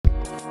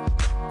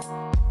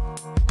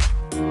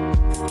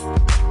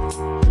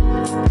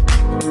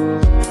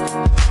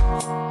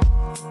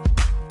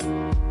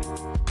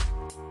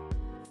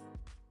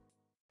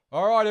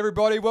right,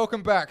 everybody,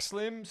 welcome back.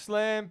 Slim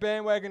Slam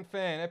Bandwagon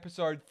Fan,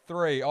 episode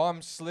 3.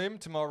 I'm Slim.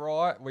 To my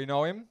right, we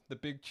know him, the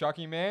big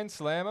Chucky man,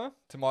 Slammer.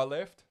 To my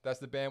left, that's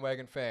the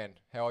Bandwagon Fan.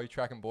 How are you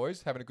tracking,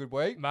 boys? Having a good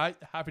week? Mate,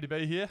 happy to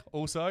be here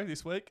also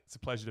this week. It's a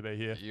pleasure to be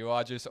here. You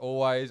are just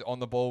always on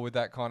the ball with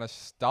that kind of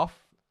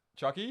stuff.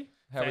 Chucky,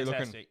 how are we looking?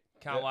 Fantastic.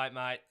 Can't wait,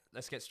 mate.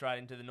 Let's get straight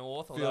into the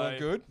north. Feeling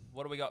good?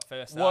 What do we got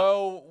first up?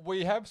 Well,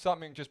 we have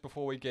something just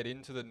before we get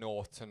into the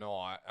north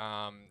tonight.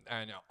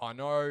 And I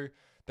know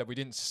that we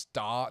didn't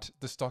start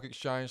the stock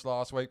exchange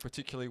last week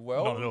particularly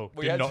well. Not at all.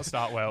 We Did had not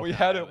start well. We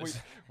had it was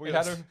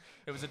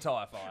a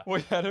tyre fire.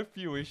 We had a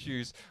few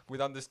issues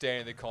with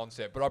understanding the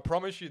concept, but I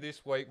promise you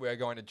this week we're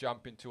going to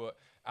jump into it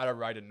at a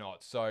rate of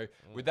knots. So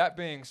with that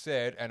being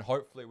said, and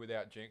hopefully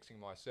without jinxing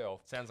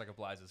myself. Sounds like a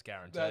Blazers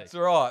guarantee. That's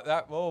right.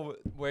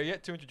 We're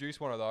yet to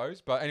introduce one of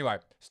those. But anyway,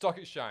 stock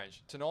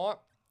exchange. Tonight,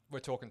 we're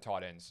talking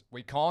tight ends.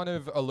 We kind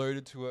of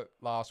alluded to it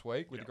last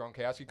week with the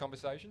Gronkowski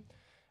conversation.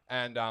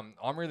 And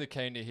I'm really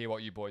keen to hear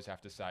what you boys have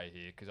to say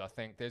here, because I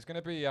think there's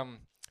going to be,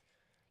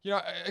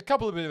 a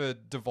couple of bit of a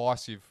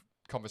divisive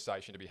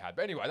conversation to be had.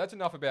 But anyway, that's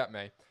enough about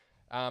me.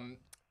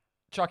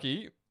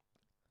 Chucky,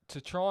 to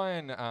try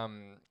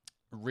and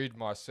rid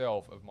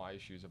myself of my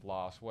issues of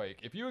last week,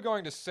 if you were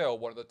going to sell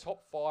one of the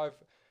top 5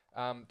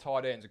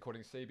 tight ends,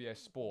 according to CBS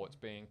Sports,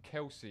 being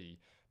Kelsey,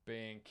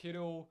 being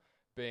Kittle,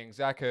 being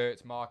Zach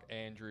Ertz, Mark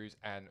Andrews,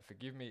 and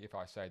forgive me if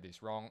I say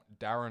this wrong,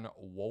 Darren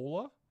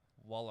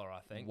Waller, I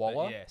think.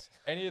 Waller? Yes.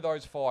 Any of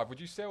those 5, would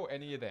you sell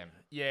any of them?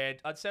 Yeah,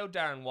 I'd sell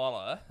Darren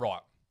Waller.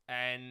 Right.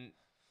 And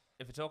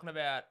if we're talking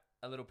about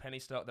a little penny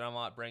stock that I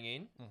might bring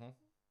in,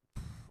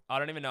 I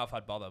don't even know if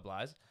I'd bother,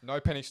 Blaze. No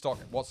penny stock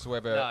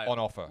whatsoever on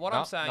offer. What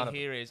I'm saying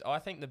here is I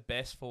think the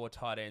best 4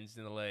 tight ends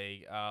in the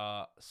league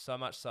are so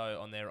much so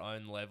on their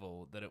own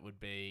level that it would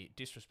be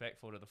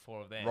disrespectful to the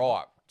 4 of them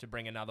to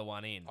bring another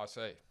one in. I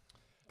see.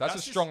 That's a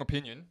strong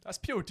opinion. That's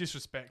pure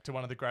disrespect to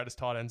one of the greatest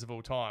tight ends of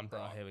all time.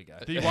 Oh, here we go.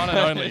 The one and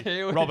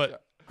only Robert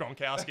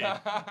Gronkowski.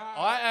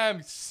 I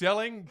am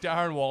selling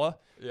Darren Waller,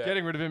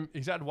 getting rid of him.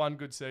 He's had one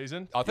good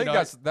season. I think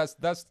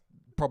that's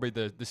probably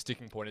the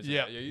sticking point, isn't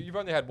it? You've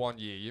only had 1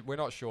 year. We're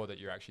not sure that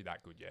you're actually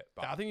that good yet.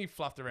 But I think he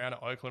fluffed around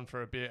at Oakland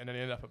for a bit and then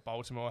he ended up at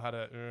Baltimore,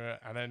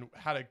 and then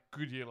had a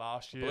good year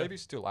last year. I believe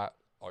he's still at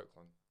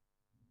Oakland.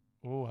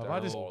 Oh, have Darren I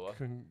just... Waller.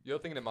 You're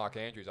thinking of Mark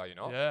Andrews, are you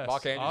not? Yes.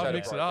 Mark Andrews I'll had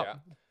mix a it breakout.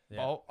 up.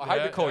 Yeah. I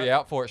hate to call you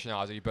out for it,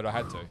 Shanazi, but I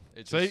had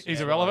to.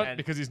 He's irrelevant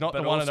because he's not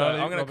the one and only.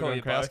 I'm going to call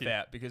you both Gronkowski.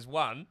 out because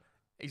 1,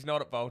 he's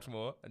not at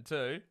Baltimore, and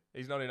 2,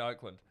 he's not in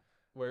Oakland.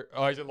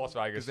 He's in Las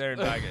Vegas. Because they're in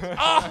Vegas.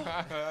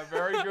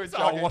 Very good, It's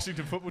Chucky. our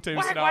Washington football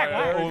team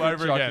scenario all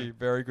over Chucky. again.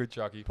 Very good,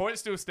 Chucky. Point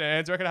still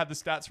stands. I reckon I had the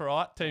stats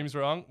right. Team's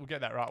wrong. We'll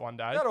get that right one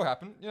day. That'll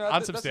happen.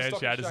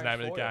 Unsubstantiated is the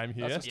name of the game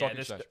here. That's a stock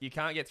exchange. You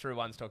can't get through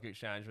one stock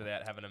exchange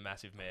without having a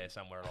massive mare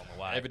somewhere along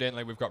the way.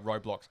 Evidently, we've got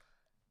roadblocks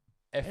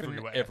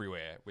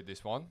everywhere with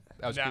this one.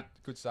 That was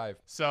good save.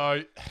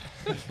 So,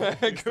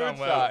 Good done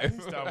well. save.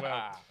 He's done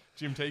well.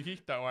 Jim Tiki,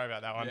 don't worry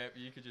about that one. Yeah,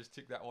 you could just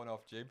tick that one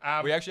off, Jim.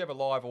 Um, we actually have a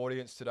live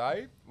audience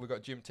today. We've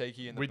got Jim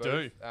Tiki in the booth.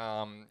 We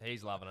do.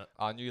 He's loving it.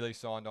 Our newly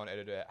signed on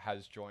editor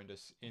has joined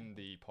us in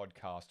the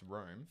podcast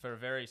room. For a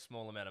very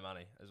small amount of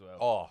money as well.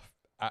 Oh,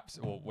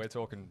 absolutely. Well, we're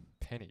talking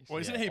pennies. Well,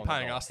 isn't he on the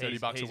paying dollar. us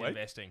 $30 a He's week?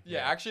 investing.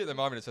 Yeah, actually, at the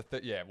moment,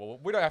 it's well,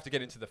 we don't have to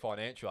get into the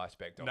financial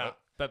aspect of it.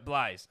 But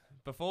Blaze,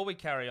 before we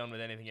carry on with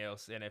anything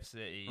else,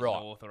 NFC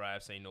North or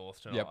AFC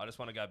North tonight, I just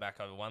want to go back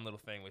over one little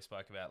thing we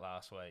spoke about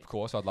last week. Of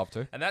course, I'd love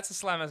to. And that's the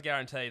Slammers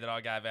guarantee that I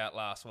gave out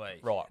last week.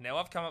 Right. Now,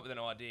 I've come up with an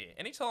idea.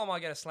 Anytime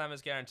I get a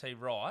Slammers guarantee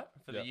right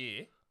for the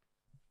year,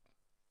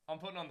 I'm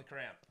putting on the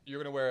crown.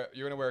 You're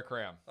gonna wear a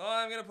crown.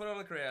 I'm going to put on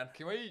the crown.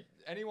 Can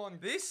anyone...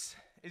 This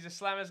is a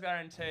Slammers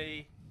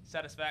guarantee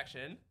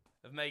satisfaction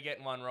of me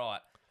getting one right.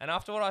 And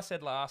after what I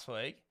said last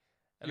week...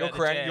 You're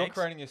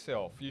crowning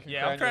yourself. You can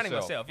I'm crowning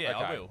myself. Yeah,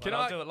 okay. I will. Can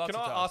I'll do it lots can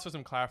of I times. ask for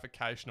some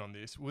clarification on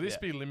this? Will this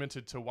be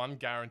limited to one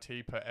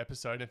guarantee per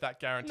episode if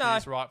that guarantee No.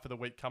 is right for the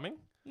week coming?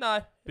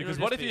 No. Because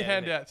what if you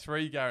hand out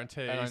 3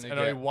 guarantees and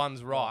only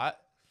one's right?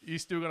 You're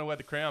still going to wear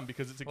the crown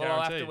because it's a guarantee.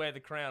 I'll have to wear the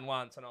crown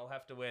once and I'll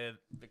have to wear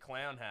the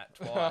clown hat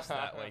twice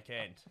that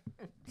weekend.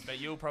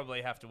 But you'll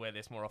probably have to wear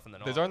this more often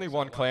than There's only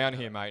one clown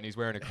here, mate, and he's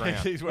wearing a crown.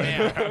 He's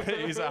wearing a crown.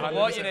 He's 100%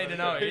 What you need to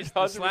know is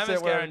the 100% Slammers wearing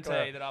a guarantee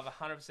crown. that I've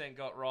 100%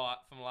 got right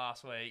from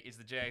last week is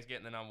the Jags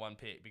getting the number 1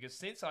 pick. Because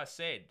since I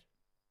said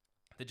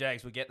the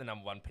Jags would get the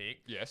number 1 pick,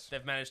 Yes.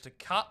 they've managed to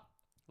cut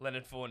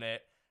Leonard Fournette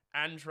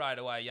and trade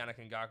away Yannick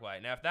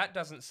Ngakoue. Now, if that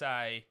doesn't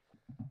say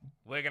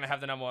we're going to have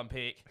the number 1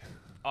 pick,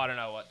 I don't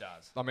know what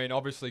does. I mean,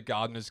 obviously,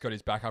 Gardner's got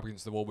his back up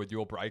against the wall with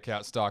your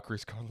breakout star,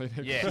 Chris Conley.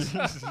 Yes.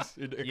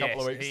 In a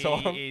couple of weeks' he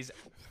time. is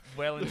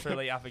well and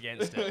truly up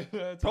against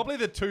it. Probably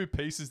the 2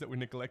 pieces that we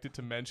neglected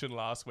to mention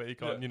last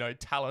week on,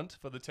 talent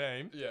for the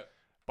team. Yeah.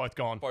 Both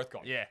gone. Both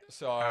gone. Yeah.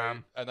 So,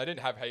 and they didn't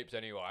have heaps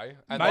anyway.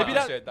 And Maybe like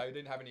that- you said, they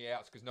didn't have any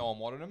outs because no one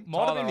wanted them.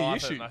 Might have been the Tyler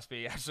issue. Eifert must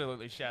be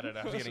absolutely shattered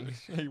after getting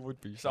He would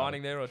be.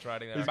 signing there or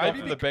trading there. He's I maybe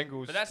don't the know.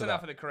 Bengals. But that's to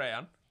enough that. of the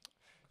crown.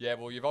 Yeah,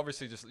 well, you've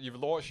obviously you've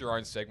launched your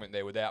own segment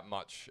there without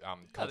much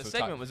the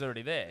segment was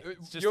already there.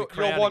 It's just you're the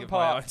crowning one of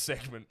part, my own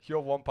segment.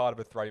 You're one part of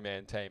a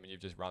 3-man team, and you've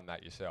just run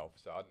that yourself.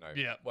 So I don't know.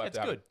 Yeah, it's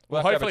good.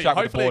 Well, hopefully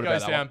it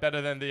goes down better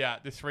than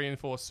the 3 and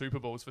 4 Super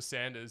Bowls for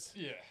Sanders.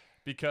 Yeah.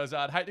 Because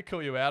I'd hate to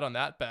call you out on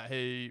that, but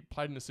he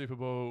played in the Super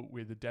Bowl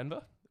with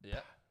Denver. Yeah.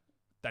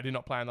 They did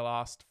not play in the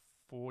last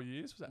 4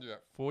 years. Was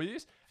that 4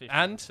 years? 50.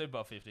 And Super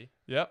Bowl 50.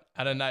 Yep.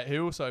 And then he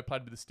also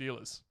played with the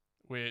Steelers,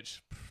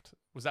 which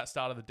was that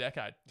start of the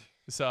decade.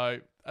 So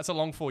that's a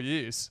long 4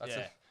 years.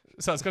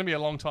 So it's going to be a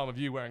long time of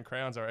you wearing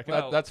crowns, I reckon.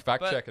 Well, that's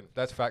fact checking.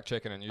 That's fact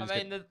checking. And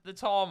I mean, the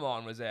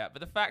timeline was out, but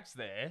the fact's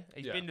there.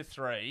 He's been to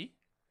 3.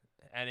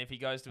 And if he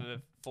goes to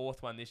the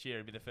 4th one this year,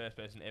 he'd be the first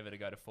person ever to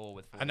go to 4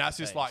 with 4. And that's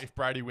just like if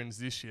Brady wins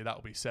this year, that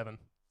will be 7.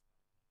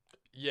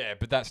 Yeah,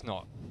 but that's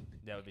not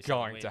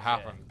going to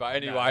happen. Yeah. But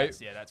anyway,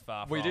 that's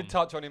far from. We did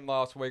touch on him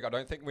last week. I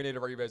don't think we need to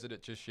revisit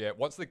it just yet.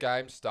 Once the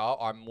games start,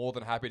 I'm more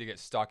than happy to get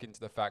stuck into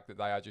the fact that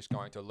they are just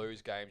going to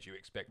lose games you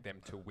expect them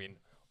to win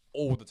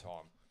all the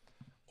time.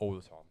 All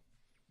the time.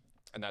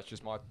 And that's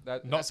just my...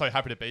 Not so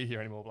happy to be here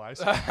anymore,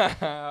 Blaze.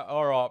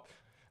 All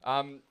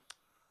right.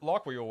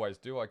 Like we always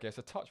do, I guess,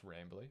 a touch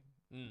rambly.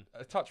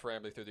 A touch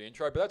rambly through the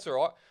intro, but that's all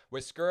right.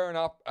 We're screwing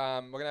up.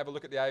 We're going to have a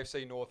look at the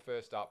AFC North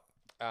first up.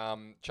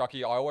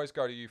 Chucky, I always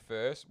go to you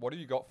first. What have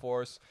you got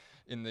for us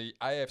in the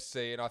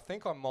AFC? And I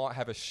think I might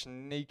have a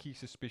sneaky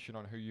suspicion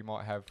on who you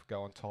might have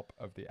go on top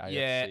of the AFC.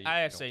 Yeah,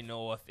 AFC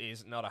North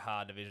is not a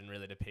hard division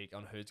really to pick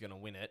on who's going to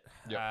win it.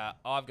 Yep.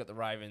 I've got the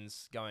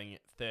Ravens going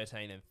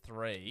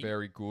 13-3.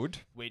 Very good.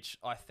 Which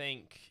I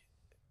think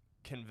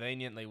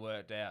conveniently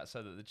worked out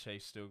so that the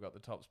Chiefs still got the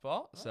top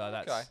spot. So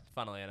that's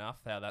funnily enough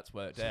how that's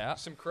worked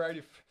out. Some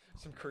creative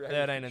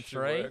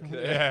 13-3.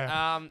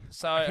 Yeah.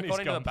 So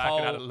according to the poll,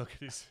 and had a look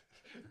at his.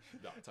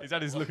 He's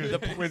had his look at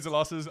the wins and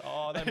losses.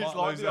 Oh, they might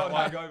lose that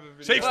one.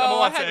 Chiefs number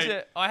 1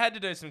 team. I had to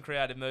do some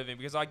creative moving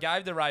because I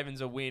gave the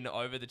Ravens a win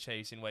over the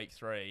Chiefs in week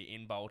 3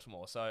 in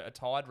Baltimore. So a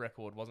tied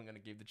record wasn't going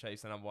to give the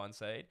Chiefs the number 1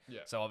 seed. Yeah.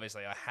 So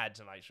obviously I had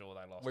to make sure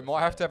they lost. We might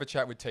have to have a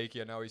chat with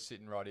Tiki. I know he's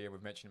sitting right here.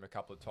 We've mentioned him a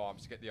couple of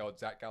times to get the old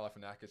Zach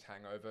Galifianakis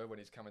hangover when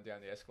he's coming down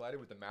the escalator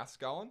with the maths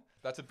going.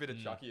 That's a bit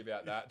of Chucky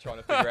about that, trying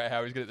to figure out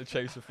how he's going to get the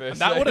Chiefs for first.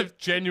 That would have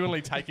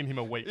genuinely taken him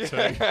a week too.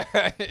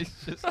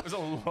 It was a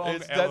long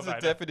elevator. That's the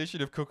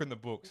definition of cooking the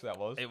books. That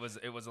was. It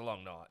was a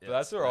long night. But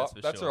that's all right.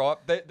 That's all right.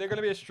 They're going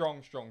to be a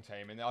strong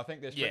team, and I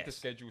think their strength of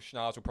schedule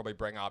Schnars will probably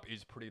bring up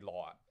is pretty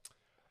light.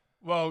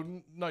 Well,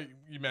 no,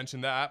 you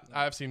mentioned that.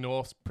 AFC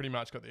North's pretty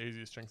much got the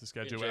easiest strength of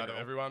schedule out of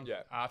everyone.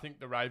 Yeah. I think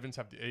the Ravens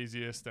have the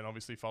easiest, then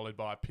obviously followed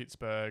by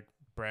Pittsburgh,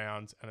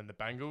 Browns, and then the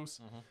Bengals.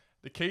 Mm-hmm.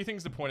 The key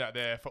things to point out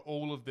there for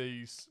all of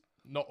these,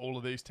 not all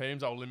of these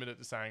teams, I'll limit it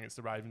to saying it's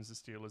the Ravens, the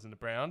Steelers, and the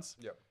Browns.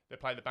 Yep. They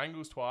play the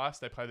Bengals twice,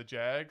 they play the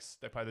Jags,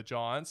 they play the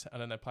Giants,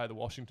 and then they play the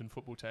Washington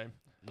football team.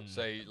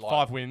 See,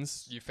 5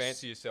 wins. You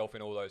fancy yourself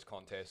in all those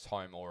contests,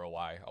 home or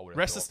away. I would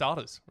rest the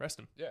starters. Rest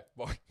them. Yeah.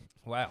 Well,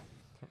 wow.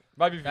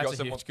 Maybe if That's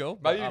you got some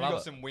maybe if you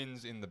got some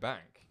wins in the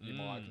bank, you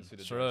might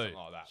consider doing something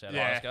like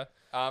that.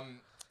 Yeah.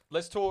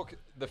 Let's talk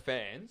the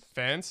fans.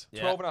 Fans?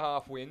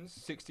 12.5 wins,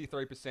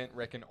 63%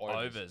 reckon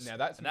overs. Now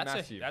that's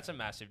massive. That's a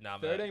massive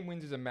number. 13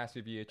 wins is a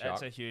massive year, Chuck.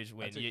 That's a huge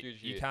win.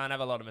 You can't have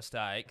a lot of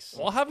mistakes.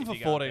 Well, I have them for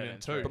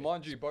 14-2. But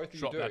mind you, both of you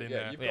Drop do. That in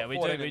there. Yeah,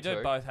 we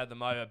do both have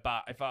them over.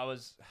 But if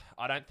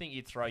I don't think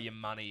you'd throw your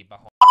money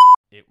behind.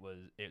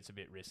 It's a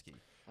bit risky.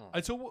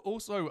 It's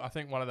also, I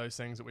think, one of those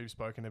things that we've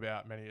spoken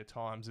about many a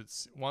times.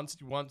 It's once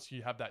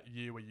you have that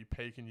year where you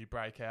peak and you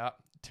break out,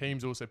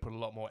 teams also put a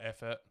lot more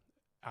effort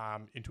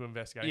into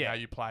investigating how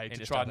you play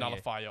to try to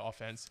nullify your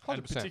offense. 100%.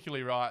 And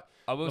particularly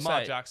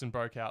Lamar Jackson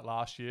broke out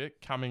last year.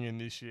 Coming in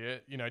this year,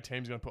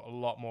 teams going to put a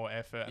lot more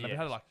effort. And they've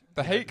had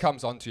the heat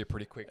comes onto you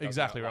pretty quick.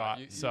 Exactly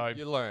right.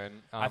 You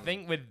learn. I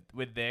think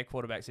with their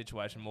quarterback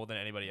situation more than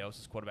anybody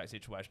else's quarterback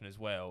situation as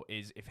well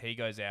is if he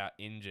goes out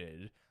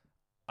injured,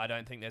 I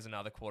don't think there's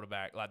another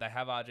quarterback. Like, they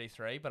have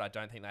RG3, but I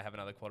don't think they have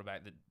another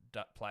quarterback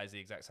that plays the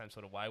exact same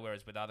sort of way.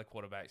 Whereas with other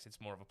quarterbacks,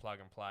 it's more of a plug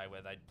and play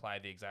where they play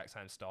the exact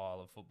same style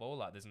of football.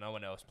 Like, there's no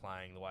one else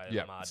playing the way that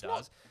Lamar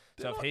does.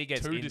 So if he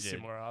gets too injured,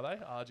 dissimilar, are they?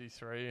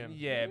 RG3 and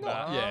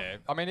yeah.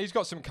 I mean, he's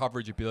got some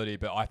coverage ability,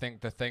 but I think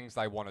the things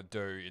they want to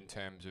do in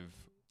terms of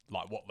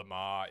like what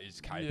Lamar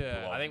is capable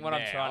of. I think what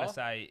I'm trying to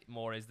say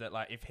more is that,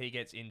 like, if he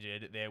gets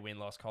injured, their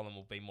win-loss column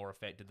will be more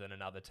affected than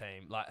another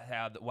team. Like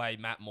how the way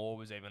Matt Moore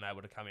was even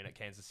able to come in at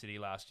Kansas City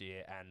last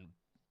year and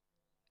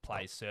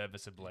play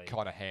serviceably,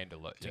 kind of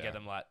handle it to get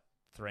them like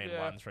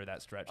 3-1 through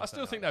that stretch. I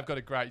still think they've got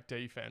a great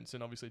defense,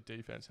 and obviously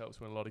defense helps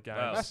win a lot of games.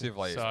 Well,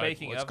 massively. So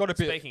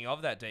speaking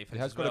of that defense, it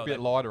has got a bit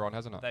lighter on,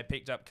 hasn't it? They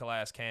picked up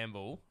Calais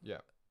Campbell. Yeah.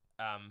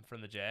 From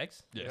the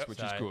Jags. Yes,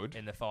 which is good.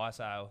 In the fire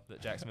sale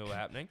that Jacksonville were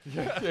happening.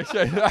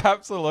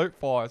 Absolute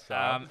fire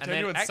sale. And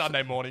genuine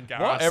Sunday morning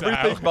garage sale.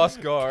 Everything must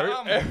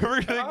go.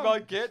 Everything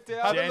must get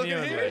down.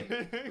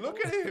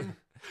 Look at him.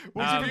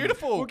 He's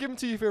beautiful. We'll give him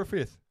to you for a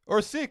 5th. Or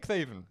a 6th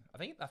even. I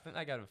think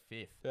they go to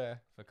 5th. Yeah.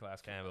 For Calais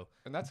Campbell.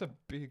 And that's a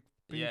big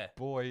big Yeah.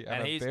 boy And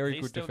and, a he's very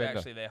he's good still defender.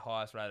 actually their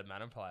highest rated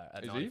Madden player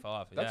at Is he?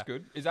 95. That's yeah.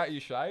 good. Is that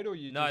your shade or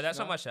you? No, just, that's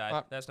not my shade.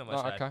 No? That's not my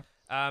No, shade.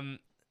 okay.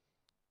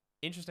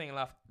 Interesting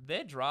enough,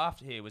 their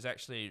draft here was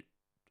actually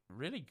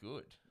really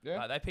good. Yeah.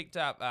 Like, they picked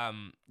up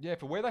Yeah,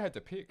 for where they had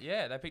to pick.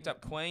 they picked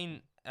up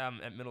Queen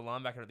at middle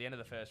linebacker at the end of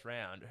the first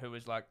round, who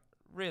was like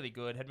really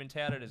good, had been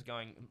touted as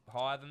going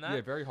higher than that.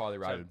 Yeah, very highly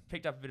So rated.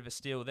 picked up a bit of a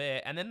steal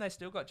there, and then they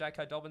still got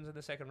J.K. Dobbins in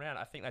the second round.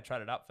 I think they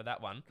traded up for that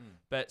one,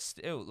 but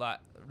still, like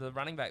the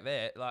running back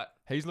there, like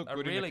He's looked a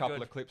good in really a couple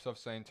good- of clips I've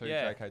seen too.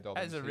 yeah, J.K.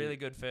 Dobbins. has a really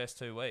good first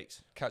 2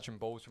 weeks. catching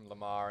balls from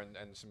Lamar and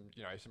some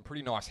some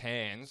pretty nice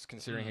hands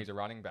considering he's a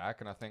running back.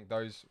 And I think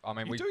those. I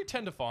mean, You we do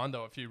tend to find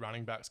though a few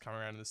running backs come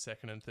around in the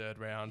second and third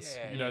rounds.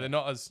 Yeah. You know, they're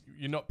not as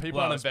people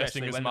Well, aren't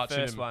investing especially as when much the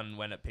in first them. one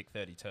went at pick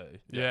 32.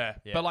 Yeah.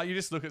 Yeah. But like you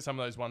just look at some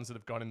of those ones that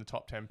have gone in the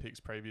top 10 picks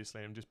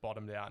previously and just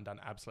bottomed out and done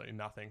absolutely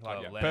nothing. Like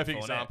Oh, Leonard perfect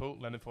Fournette. example,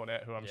 Leonard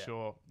Fournette, who I'm Yeah.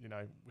 sure we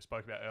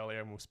spoke about earlier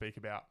and we'll speak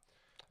about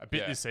a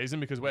bit Yeah. this season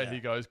because where Yeah. he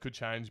goes could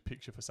change the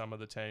picture for some of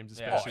the teams,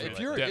 Yeah, especially if with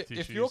you're depth if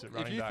issues you're at if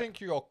running you back. think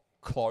you're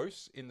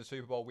close in the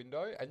Super Bowl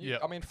window, and Yeah.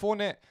 I mean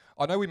Fournette.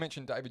 I know we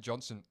mentioned David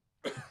Johnson.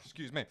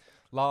 excuse me,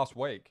 last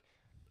week.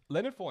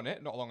 Leonard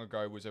Fournette not long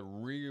ago was a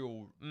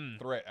real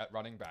threat at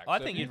running back. I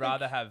So think if you you'd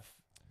rather have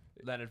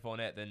Leonard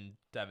Fournette than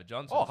David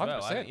Johnson. Oh, as well.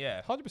 100%. I think,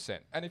 yeah. 100%.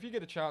 And if you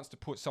get a chance to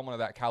put someone of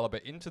that caliber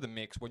into the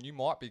mix when you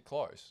might be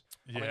close.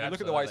 I mean, Yeah,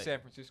 look at the way absolutely. San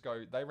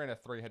Francisco, they ran a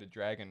three-headed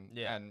dragon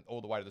Yeah. and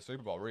all the way to the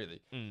Super Bowl,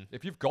 really. Mm.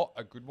 If you've got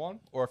a good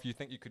one, or if you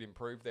think you could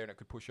improve there and it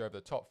could push you over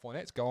the top,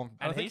 Fournette's going.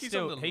 I And think he's he's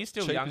on still the he's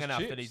still cheap young as enough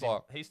that chips, he's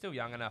like- he's still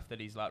young enough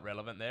that he's like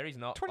relevant there. He's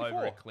not 24.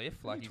 over a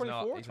cliff. Like he he's 24,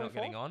 not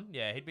getting 24? on.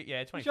 Yeah, he'd be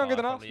 25. He's younger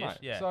than us, probably-ish. mate.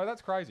 Yeah. So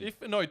that's crazy.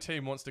 If no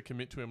team wants to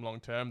commit to him long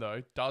term,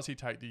 though, does he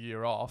take the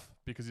year off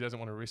because he doesn't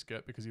want to risk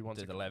it because he wants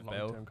Do a the Lev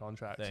Bell long term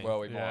contract? thing.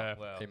 well, he Yeah. might.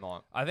 Well, He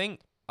might. I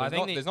think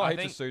There's not I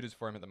heaps think of suitors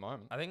for him at the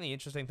moment. I think the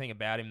interesting thing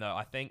about him though,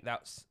 I think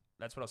that's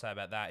what I'll say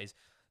about that is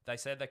they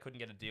said they couldn't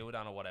get a deal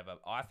done or whatever.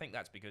 I think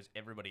that's because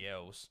everybody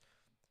else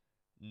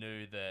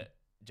knew that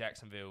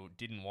Jacksonville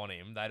didn't want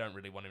him. They don't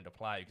really want him to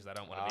play because they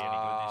don't want to be any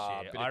good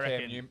this year. Bit I of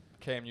reckon.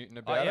 Cam Newton Oh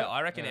about yeah, it.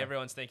 I reckon Yeah.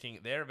 everyone's thinking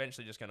they're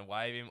eventually just going to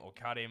waive him or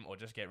cut him or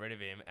just get rid of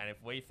him. And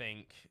if we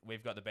think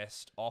we've got the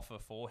best offer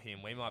for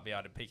him, we might be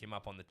able to pick him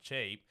up on the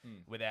cheap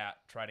without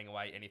trading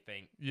away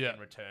anything Yeah. in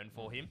return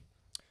for him.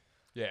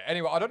 Yeah.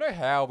 Anyway, I don't know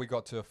how we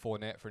got to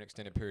Fournette for an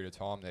extended period of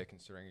time there,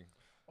 considering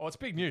Oh, it's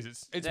big news.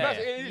 It's it's Yeah,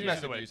 massive. yeah. It is News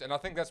massive of the news, and I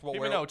think that's what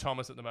him we're and Earl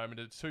Thomas at the moment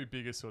are the two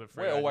biggest sort of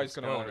free We're always agents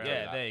gonna going wanna around. do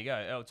Yeah, that. there you go.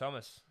 Earl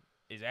Thomas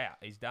is out.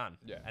 He's done.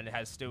 Yeah. And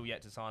has still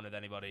yet to sign with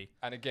anybody.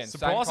 And again, same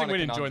Surprising kind we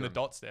of didn't join the conundrum.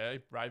 dots there.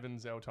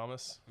 Ravens, Earl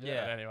Thomas.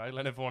 Yeah. But anyway,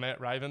 Leonard Fournette,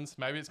 Ravens.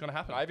 Maybe it's going to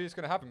happen. Maybe it's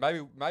going to happen.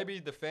 Maybe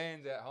the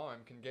fans at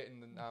home can get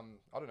in.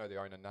 I don't know the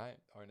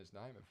owner's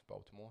name of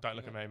Baltimore. Don't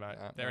look at me, mate.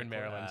 Nah, They're in no clue.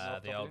 Maryland.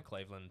 Off The top of old you?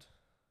 Cleveland.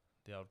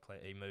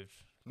 He moved.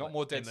 Not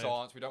more dead moved-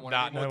 silence. We don't want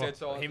Nah, any more no, dead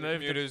silence. He for the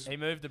moved. commuters. He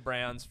moved the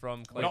Browns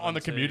from Cleveland. Not on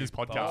the to Commuters podcast.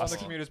 Baltimore. On the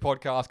Commuters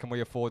podcast, can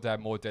we afford to have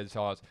more dead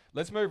silence?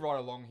 Let's move right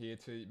along here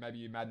to maybe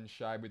you Madden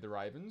Shade with the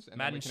Ravens. And then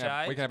Madden we can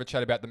have, Shade? we can have a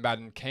chat about the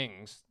Madden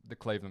Kings, the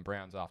Cleveland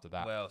Browns after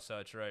that. Well,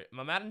 so true.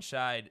 My Madden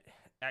Shade,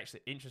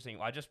 actually interesting.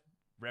 I just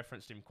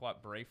referenced him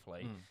quite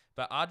briefly,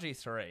 but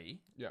RG3,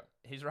 Yeah.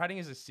 his rating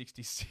is a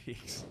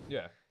 66.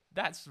 Yeah.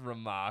 That's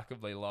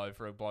remarkably low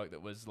for a bloke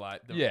that was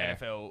like the Yeah.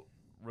 NFL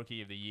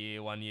Rookie of the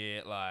Year 1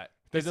 year. Like,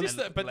 Is and this,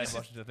 led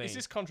Washington is thing.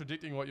 this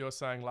contradicting what you were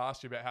saying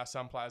last year about how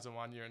some players are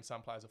 1 year and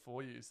some players are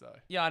 4 years, though?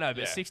 Yeah, I know,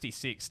 but Yeah.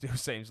 66 still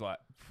seems like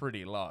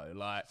pretty low.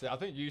 Like, So I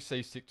think you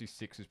see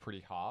 66 is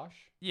pretty harsh.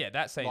 yeah,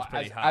 that seems Like,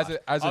 pretty as, hard.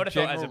 as I a would've thought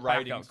general as a backup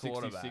rating,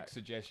 quarterback. 66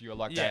 suggests you're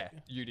like Yeah.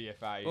 that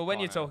UDFA. Well, when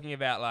you're kinda- talking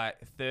about like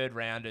third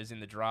rounders in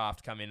the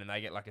draft come in and they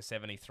get like a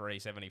 73,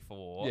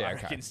 74, Yeah, I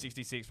okay. reckon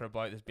 66 for a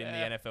bloke that's been Yeah.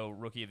 the NFL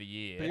Rookie of the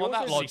Year. But you On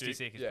that also- logic-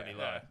 66 is yeah. pretty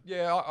low.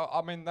 Yeah,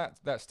 I mean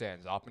that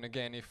stands up. And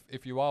again,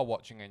 if you are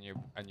watching and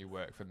you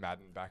work for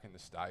Madden back in the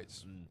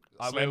States,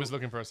 Slim was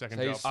looking for a second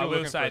so he's job. still I will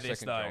looking say for a this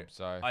second though, job,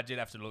 so I did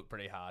have to look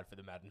pretty hard for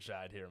the Madden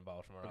Shade here in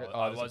Baltimore. Okay,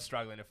 I it's was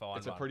struggling to find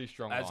it's a one. pretty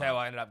strong That's line. how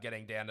I ended up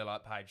getting down to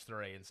like page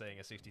 3 and seeing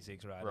a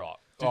 66 rating. Right.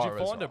 Did Oh, you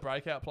that's find a right.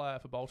 breakout player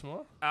for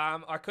Baltimore?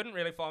 I couldn't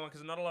really find one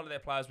because not a lot of their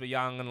players were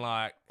young and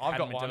like I've hadn't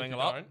got been one, doing if a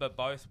you lot. don't.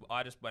 But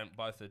I just went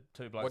both the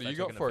two blokes. What do they you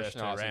took got in for the a first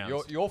 2 schnauzer?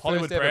 rounds. Your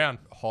Hollywood first ever Brown.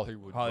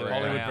 Hollywood Hollywood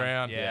Brown.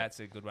 Brown. Yeah, Yeah. that's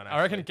a good one.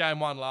 I reckon actually. game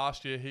 1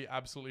 last year, he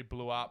absolutely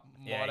blew up.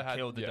 Yeah, Might have he had,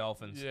 killed the yeah.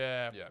 Dolphins.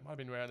 Yeah, Yeah. might have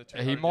been around the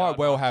 200 He might yard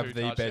well mark, have 2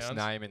 the best touchdowns.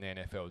 name in the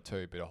NFL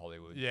too, bit of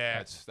Hollywood.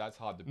 Yeah. that's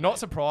hard to. Not beat.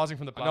 surprising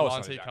from the I know it's bloodlines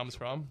not he exactly comes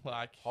from,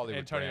 like Hollywood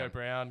Antonio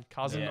Brown,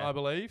 cousin, Yeah. I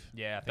believe.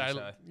 Yeah, I think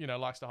so. You know,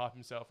 likes to hype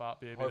himself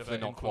up, be a bit Hopefully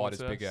of an not quite as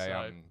big influencer, so-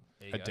 There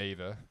a you go.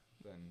 diva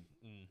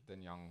Mm.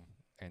 than young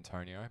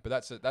Antonio. But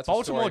that's a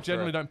Baltimore story for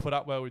generally don't put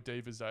up well with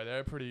divas though.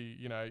 They're pretty,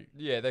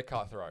 Yeah, they're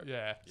cutthroat.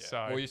 yeah. Yeah. So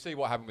Well, you see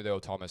what happened with Earl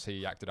Thomas.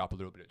 He acted up a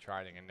little bit at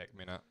training, and next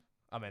minute,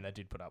 I mean, they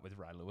did put up with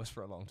Ray Lewis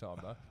for a long time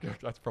though.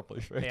 that's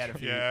probably fair. He had a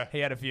few. Yeah. He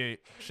had a few.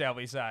 Shall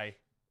we say,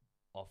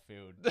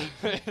 off-field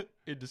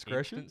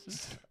Indiscretions.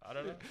 instances? I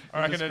don't know.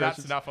 I reckon that's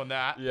Indiscretions. enough on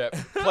that. Yeah,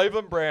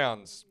 Cleveland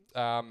Browns.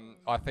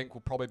 I think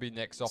will probably be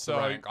next off So-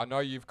 the rank. I know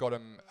you've got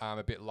them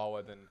a bit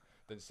lower than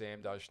than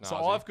Sam does. So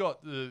Schnazi. I've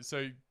got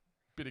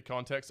bit of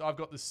context. I've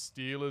got the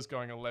Steelers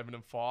going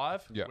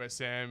 11-5, Yep. where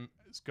Sam's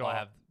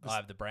got I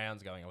have the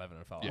Browns going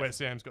 11-5. where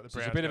Sam's got the So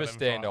Browns. there's a bit of a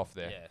going 11-5. standoff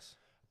there. Yes.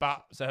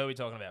 But So who are we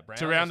talking about? Browns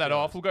to or round that Steelers?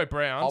 off, we'll go I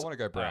Browns. want to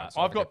go Browns.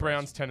 I've got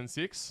Browns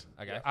 10-6.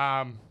 Okay.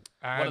 And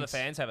What do the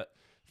fans have it?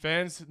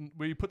 Fans,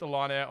 we put the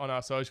line out on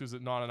our socials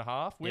at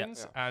 9.5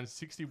 wins, Yeah. and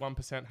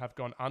 61% have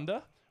gone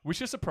under,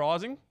 which is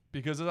surprising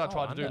because as I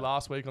tried to do under.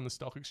 last week on the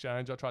stock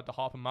exchange, I tried to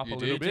hype them up You a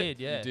did. little You bit. did,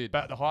 yeah. You did.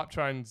 But the hype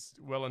train's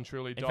well and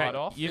truly In died fact,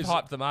 off. you've Is-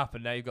 hyped them up,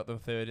 and now you've got them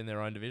third in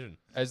their own division.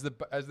 As the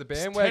it's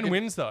bandwagon 10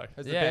 wins though.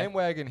 Has Yeah. the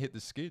bandwagon hit the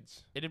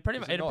skids? It'd pretty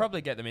Is much. it It'd not?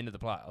 probably get them into the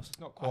playoffs. It's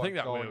not I quite think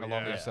that going will,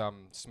 along yeah. as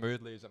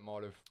smoothly as it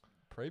might have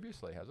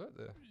previously, has it?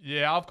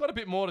 Yeah, I've got a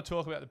bit more to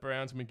talk about the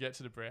Browns when we get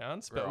to the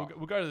Browns, but Right.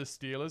 we'll go to the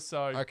Steelers.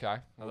 So Okay.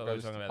 thought we were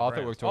talking about I the thought we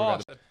were Browns.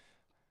 talking about it.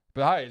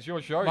 But hey, it's your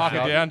show. mark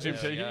it Sharky. down, Jim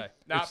Yeah, Teague. yeah.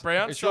 Nah, It's,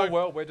 Browns. It's So your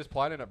world. We're just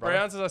playing in it, bro.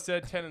 Browns, as I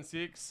said,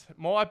 10-6.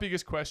 My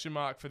biggest question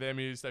mark for them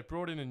is they've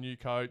brought in a new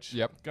coach.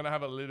 Yep. Going to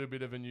have a little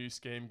bit of a new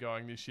scheme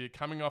going this year,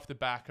 coming off the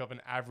back of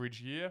an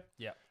average year.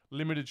 Yep.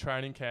 Limited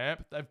training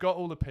camp. They've got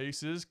all the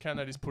pieces. Can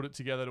they just put it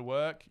together to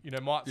work?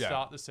 Might Yeah.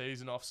 start the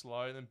season off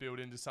slow and then build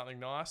into something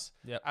nice.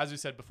 Yep. As we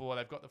said before,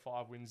 they've got the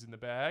 5 wins in the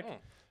bag. Mm.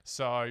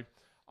 So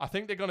I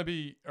think they're going to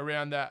be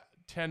around that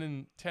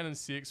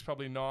 10-6,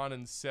 probably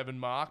 9-7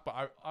 mark.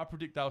 But I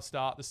predict they'll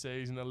start the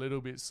season a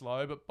little bit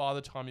slow. But by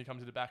the time you come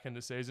to the back end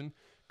of the season,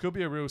 could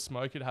be a real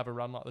smoker to have a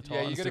run like the Yeah,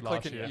 Titans you got to did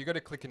click last in. year. You got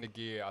to click into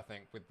gear. I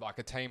think with like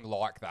a team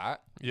like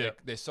that. Yeah.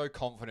 They're so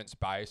confidence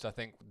based. I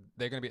think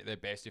they're going to be at their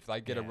best if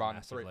they get a Yeah, run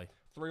massively.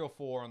 three or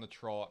four on the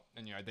trot,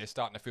 and they're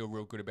starting to feel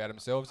real good about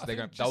themselves. I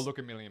They'll think look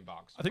 $1 million.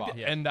 I think But- to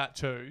Yeah. end that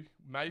too,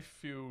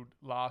 Mayfield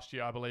last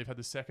year, I believe, had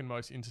the second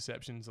most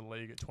interceptions in the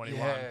league at 21.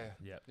 yeah,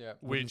 Yep. yeah.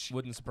 Which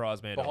Wouldn't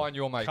surprise me at all. Behind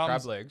your mate Comes-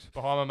 Crab Legs.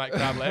 behind my mate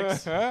Crab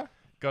Legs.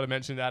 Got to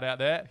mention that out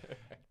there.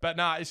 But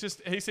nah, it's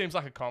just he seems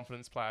like a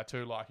confidence player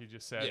too, like you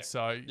just said. Yeah.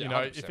 So, Yeah,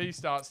 if 100%. he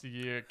starts the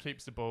year,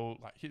 keeps the ball,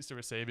 like hits the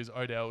receivers,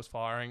 Odell's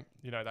firing,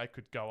 they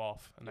could go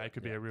off and they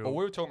could be a real... Well,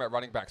 we were talking about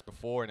running backs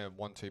before in a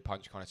 1-2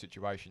 punch kind of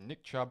situation.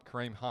 Nick Chubb,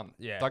 Kareem Hunt.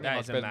 Yeah, Doesn't get that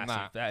much is a better than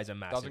massive. that. That is a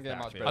massive. Doesn't get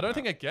much backfield. better I don't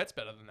than think it gets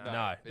better than that. No.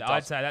 No, it I'd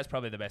doesn't. say that's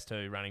probably the best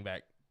 2 running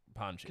back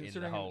punch in the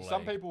Considering whole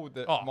some league. people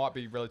that Oh. might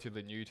be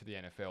relatively new to the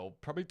NFL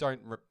probably don't.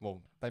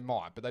 They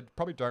might, but they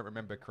probably don't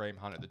remember Kareem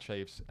Hunt at the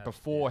Chiefs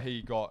before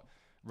he got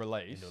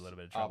released Into a little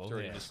bit of trouble, after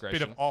yeah. indiscretion.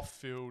 Bit of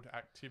off-field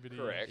activity.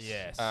 Correct.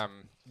 Yes.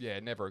 Yeah,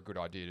 never a good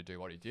idea to do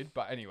what he did.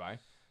 But anyway,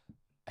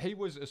 he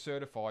was a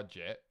certified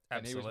Jet,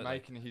 and he was Absolutely.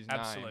 making his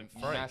Absolute name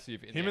freak.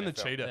 massive in Him the and the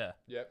NFL. Cheetah.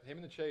 Yeah. Yep, him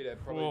and the Cheetah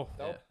probably Oh.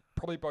 they were Yeah.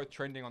 probably both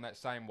trending on that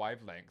same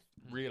wavelength,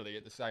 really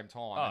at the same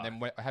time. Oh. And then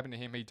what happened to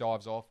him? He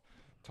dives off.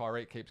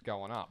 Tyreek keeps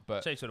going up,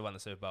 but Chiefs would have won the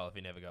Super Bowl if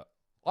he never got.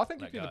 I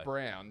think let if you're the go.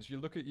 Browns,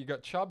 you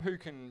got Chubb who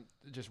can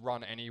just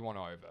run anyone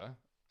over,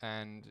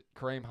 and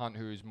Kareem Hunt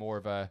who is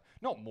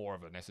not more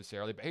of a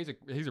necessarily, but he's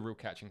a real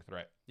catching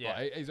threat. Yeah.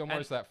 Like, he's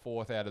almost that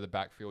fourth out of the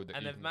backfield that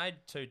And you they've can- made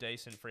 2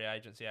 decent free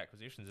agency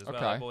acquisitions as well.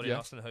 Okay, They brought in yeah.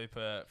 Austin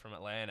Hooper from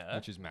Atlanta,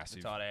 which is the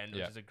massive. tight end,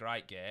 Yeah. which is a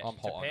great get. I'm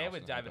To hot on pair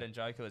with Austin David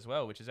Njoku as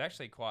well, which is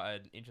actually quite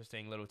an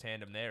interesting little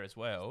tandem there as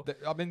well.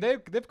 I mean,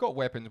 they've got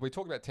weapons. We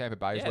talked about Tampa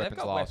Bay's Yeah, they've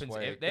weapons got last weapons.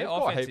 week. Their They've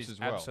got offense heaps is as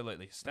well.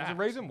 absolutely stacked. There's a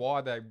reason why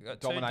they got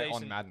 2 dominate on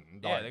decent- Madden.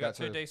 Yeah, Like, they've got that's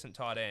 2 decent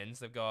tight ends.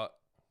 They've got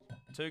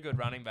 2 good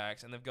running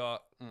backs, and they've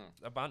got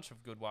a bunch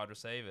of good wide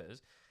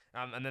receivers.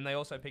 And then they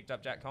also picked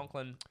up Jack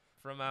Conklin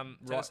from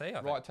Tennessee, I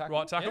think. right tackle.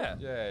 Right tackle? Yeah.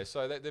 Yeah,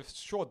 so they've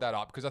shored that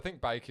up because I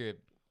think Baker,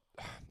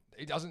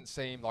 he doesn't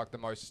seem like the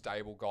most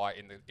stable guy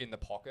in the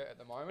pocket at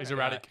the moment. He's And,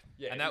 erratic.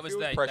 Yeah, And he that was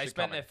feels they pressure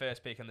spent coming. their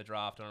first pick in the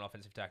draft on an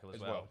offensive tackle as,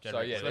 As well. well. So,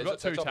 generally yeah, So they've speaking. got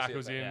 2 that's obviously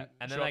tackles a- in. Yeah.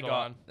 And then shot they the got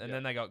line.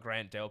 then they got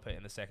Grant Delpit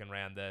in the second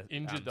round, the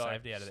Injured though.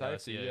 safety out of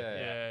Safety, LSU. yeah.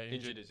 Yeah,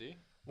 Injured is he? One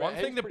Well,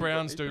 thing he's the pretty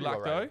Browns good- do he's lack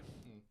pretty though alright.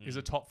 is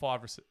a top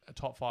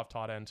 5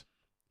 tight end.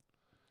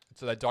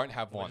 So they don't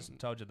have I one, just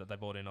told you that they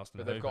bought in Austin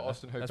but Hooper. they've got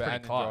Austin Hooper That's pretty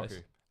and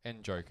close.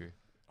 Njoku.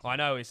 I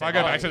know. He If said, I go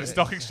oh, back to the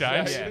stock Yeah,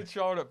 exchange, you Yeah. should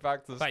show it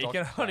back to the But you stock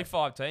can only exchange.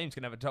 5 teams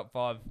can have a top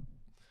 5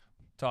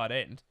 tight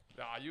end.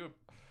 nah, you were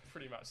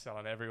pretty much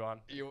selling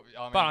everyone. I mean,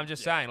 But I'm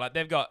just saying, like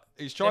they've got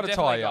he's trying to they've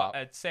tie definitely you got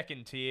up. a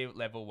second tier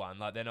level one.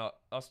 Like they're not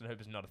Austin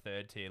Hooper's not a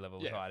third tier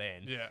level Yeah. tight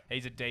end. Yeah.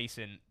 He's a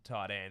decent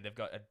tight end. They've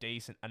got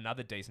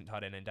another decent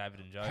tight end in David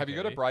Njoku. Have you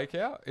got a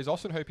breakout? Is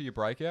Austin Hooper your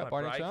breakout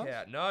My by any chance?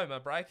 breakout? No, my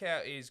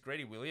breakout is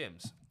Greedy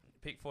Williams.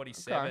 Pick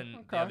 47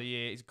 Okay. the other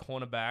year. He's a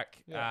cornerback.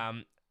 Yeah.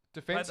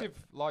 Defensive,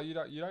 like you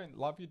don't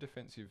love your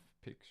defensive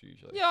picks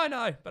usually. Yeah, I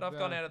know, but I've Yeah,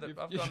 gone out of the. you've-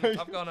 I've you-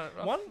 gone. I've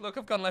gone. Look,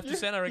 I've gone left to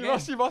center again.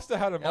 You must have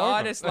had a I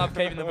moment. just love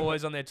keeping the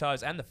boys on their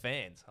toes and the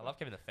fans. I love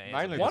keeping the fans.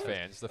 on Mainly their the toes.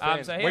 fans. The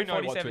fans. So he we had know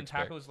what to 47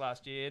 expect. tackles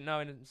last year, no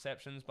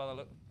interceptions by the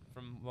look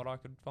from what I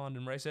could find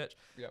in research.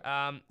 Yep.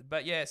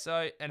 But yeah,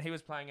 so and he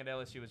was playing at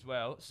LSU as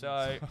well. So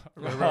Oh,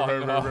 no, we're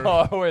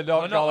well,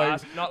 not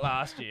going. not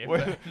last year.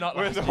 We're, but not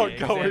we're last not year. He was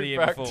there the going year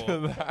back before. to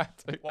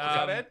that. What was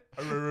that, Ed?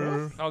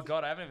 Oh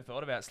god, I haven't even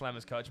thought about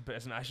Slammer's coach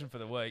impersonation for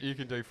the week. You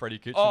can do Freddie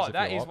Kitchens. Oh, if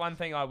that you is like. one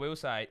thing I will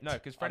say. No,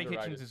 because Freddie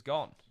Underrated. Kitchens is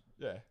gone.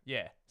 Yeah,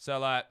 Yeah. So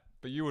like,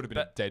 but you would have been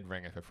But- a dead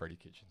ringer for Freddie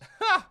Kitchens.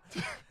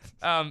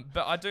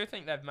 But I do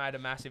think they've made a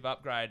massive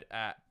upgrade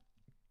at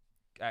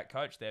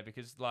coach there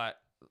because like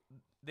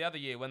the other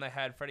year when they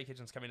had Freddie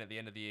Kitchens come in at the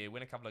end of the year,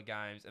 win a couple of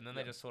games, and then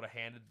they just sort of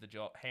handed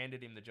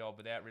him the job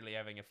without really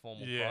having a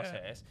formal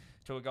process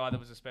to a guy that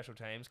was a special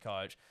teams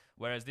coach.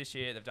 Whereas this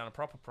year they've done a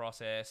proper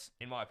process.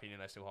 In my opinion,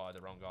 they still hired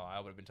the wrong guy. I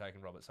would have been taking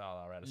Robert Saleh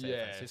out of San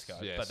Francisco,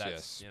 but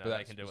that's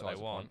they can do what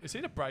they want. Is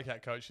he the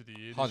breakout coach of the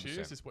year this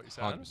year? Is this what you're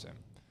saying? 100%.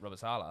 Robert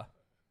Saleh.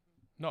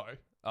 No.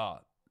 Oh.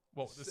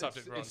 Well, the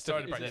subject we're on. It's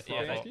Sorry to break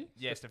Stefanski?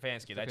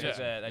 Stefanski.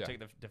 They took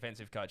the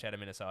defensive coach out of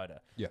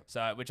Minnesota. Yeah.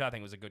 So, which I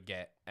think was a good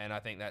get, and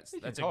I think that's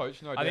a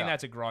coach. No doubt. I think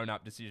that's a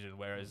grown-up decision.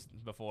 Whereas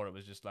before it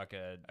was just like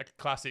a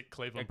classic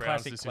Cleveland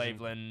Browns decision.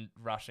 Cleveland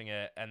rushing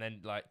it, and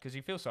then like because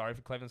you feel sorry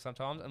for Cleveland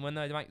sometimes, and when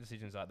they make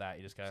decisions like that,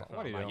 you just go,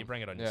 what are you mate, doing? you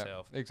bring it on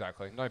yourself.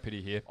 Exactly. No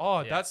pity here.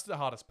 Oh, that's the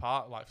hardest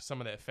part. Like for some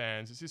of their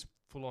fans, it's just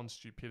full-on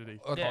stupidity.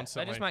 They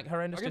Constantly. just make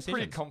horrendous I can decisions.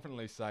 pretty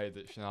confidently say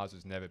that Shanaz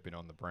has never been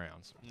on the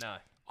Browns. No.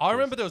 I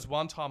remember there was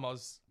one time I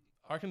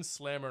reckon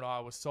Slammer and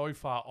I were so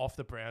far off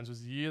the Browns. It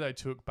was the year they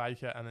took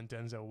Baker and then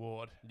Denzel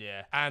Ward.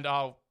 Yeah. And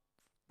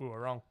we were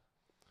wrong.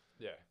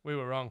 Yeah. We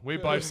were wrong. We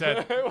both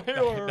said we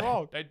were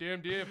wrong. They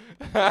damn did.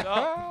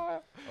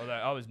 Although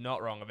I was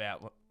not wrong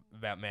about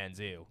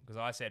Manziel because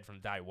I said from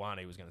day one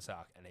he was going to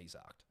suck, and he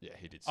sucked. Yeah,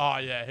 he did. Oh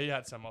yeah, he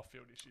had some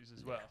off-field issues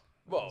as well.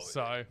 Well,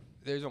 so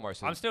there's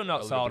almost. I'm still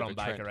not sold on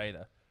Baker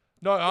either.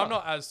 No, I'm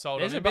not as sold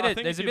There's on a him.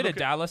 bit there's a bit of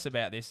Dallas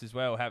about this as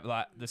well. Have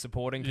like the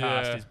supporting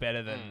cast Yeah. is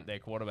better than their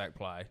quarterback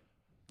play.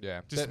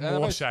 Yeah. just That- more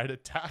almost- shade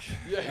attack.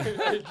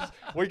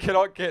 we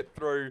cannot get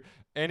through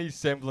any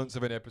semblance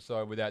of an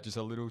episode without just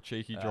a little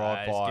cheeky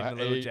drive just by. give him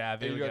a little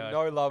jab. Here He we got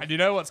go. no love. And you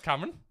know what's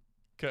coming?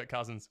 Kirk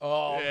Cousins.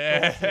 Oh,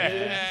 Yeah. of course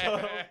it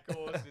is. Of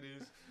course it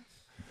is.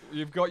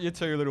 You've got your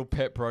two little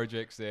pet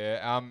projects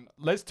there.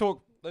 Let's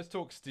talk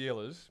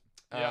Steelers.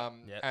 Yep.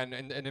 Yep.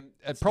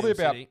 And probably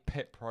about City.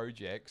 pet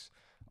projects.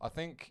 I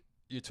think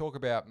you talk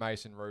about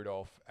Mason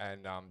Rudolph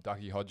and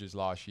Ducky Hodges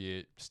last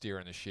year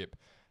steering the ship.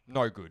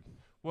 No good.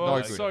 Well,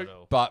 No good.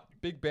 so But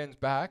Big Ben's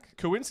back.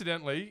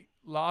 coincidentally,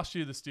 last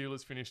year the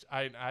Steelers finished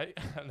 8-8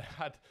 and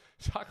had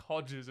Chuck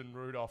Hodges and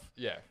Rudolph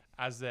Yeah.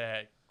 as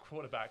their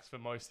quarterbacks for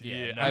most of the Yeah,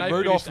 year. no, And And they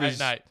Rudolph finished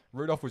was 8-8.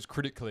 Rudolph was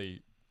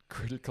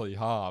critically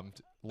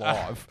harmed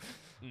live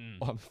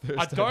on Thursday.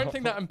 I don't night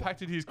think that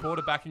impacted his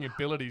quarterbacking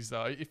abilities,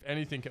 though. If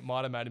anything, it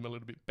might have made him a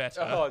little bit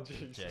better. Oh,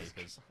 Jesus.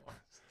 Jesus.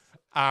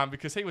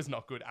 Because he was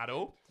not good at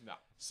all. No.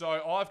 So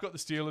I've got the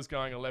Steelers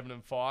going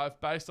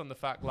 11-5, based on the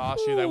fact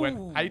last year they went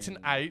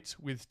 8-8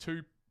 with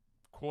two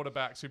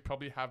quarterbacks who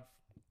probably have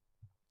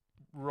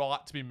right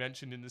to be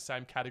mentioned in the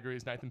same category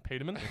as Nathan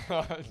Peterman,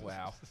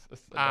 Wow.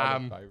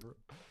 Another favourite.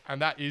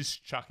 and that is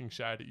chucking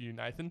shade at you,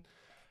 Nathan.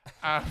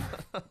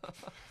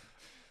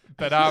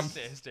 But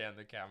Stares down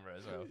the camera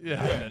as well.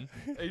 yeah.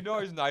 He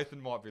knows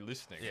Nathan might be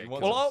listening. Yeah, he,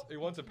 wants well, he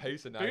wants a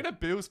piece of Being Nathan. a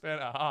Bills fan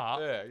at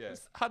heart, Yeah.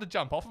 had to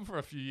jump off him for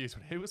a few years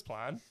when he was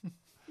playing.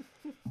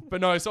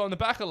 But no, so on the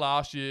back of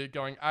last year,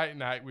 going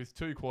 8-8 with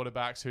two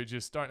quarterbacks who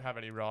just don't have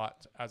any right,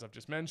 as I've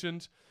just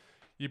mentioned.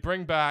 You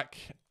bring back,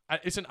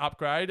 it's an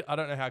upgrade. I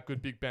don't know how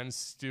good Big Ben's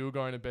still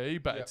going to be,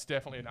 but Yep. it's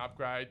definitely an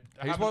upgrade.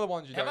 He's one of the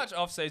ones you How don't. much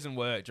off-season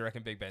work do you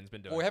reckon Big Ben's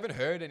been doing? Well, we haven't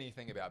heard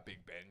anything about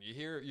Big Ben. You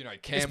hear,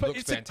 Cam looks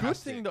It's a fantastic. good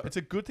thing, though. It's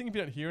a good thing if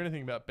you don't hear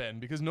anything about Ben,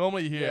 because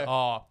normally you hear,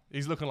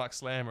 he's looking like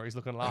Slammer, he's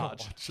looking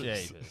large.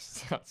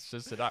 Jesus. That's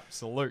just an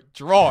absolute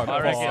drive.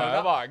 I reckon,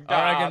 Oh my I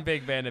God. reckon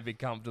Big Ben would be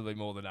comfortably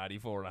more than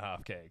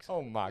 84.5 kegs.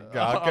 Oh my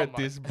God. Oh Get my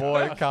this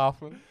boy,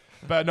 Carfman.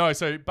 But no,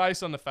 so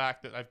based on the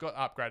fact that they've got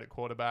upgraded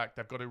quarterback,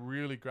 they've got a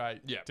really great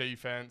Yep.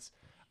 defense.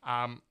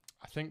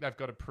 I think they've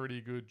got a pretty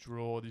good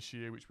draw this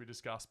year, which we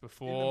discussed In the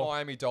before.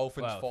 Miami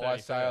Dolphins Well, fire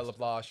 31st. sale of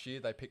last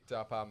year, they picked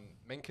up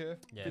Minka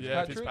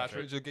Yeah, Fitzpatrick.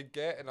 which is a good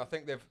get, and I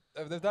think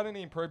they've done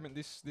any improvement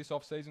this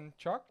off season,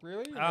 Chuck.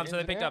 Really? So they Ins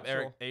and picked up outs,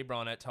 Eric or-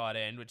 Ebron at tight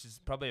end, which is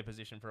probably a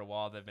position for a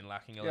while they've been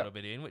lacking a Yep. little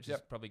bit in, which is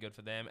Yep. probably good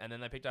for them. And then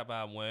they picked up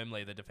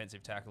Wormley, the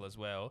defensive tackle, as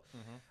well.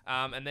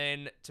 Mm-hmm. And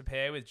then to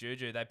pair with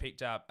Juju, they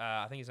picked up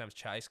I think his name's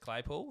Chase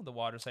Claypool, the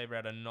wide receiver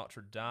out of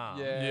Notre Dame.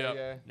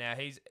 Yeah. Now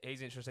he's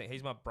interesting.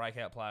 He's my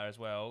breakout player as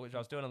well. Which I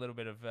was doing a little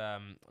bit of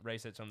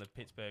research on the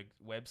Pittsburgh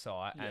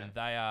website, Yeah. and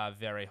they are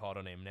very hot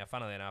on him. Now,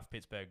 funnily enough,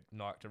 Pittsburgh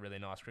knocked a really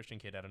nice Christian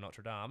kid out of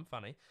Notre Dame.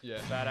 Funny.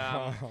 Yeah. But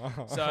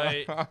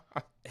so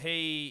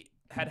he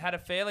had a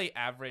fairly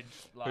average.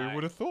 Like, Who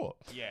would have thought?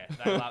 Yeah,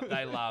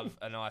 they love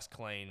a nice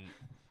clean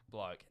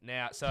bloke.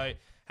 Now, so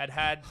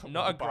had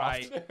not a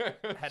great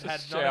had not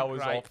a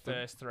showers great often.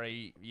 first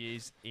 3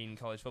 years in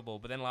college football,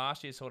 but then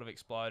last year sort of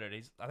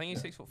exploded. I think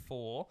he's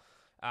 6'4".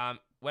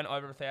 Went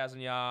over 1,000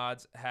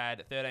 yards,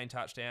 had 13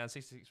 touchdowns,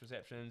 66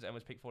 receptions, and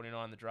was picked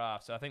 49 in the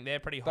draft. So I think they're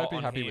pretty hot They'd be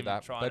on happy him with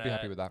that. trying They'd be to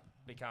happy with that.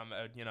 become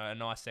a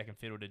nice second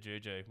fiddle to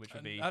Juju, which would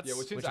And be that's- Yeah,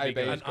 well, since which would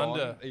be AB good. is gone,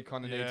 under- he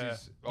kind of needs yeah.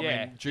 his. I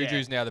Yeah, mean,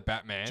 Juju's now the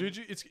Batman.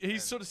 Juju,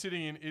 he's sort of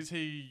sitting in, is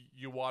he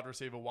your wide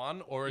receiver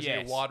 1 or is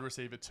Yes. he a wide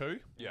receiver 2?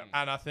 Yeah.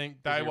 And I think Is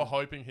they he- were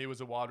hoping he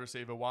was a wide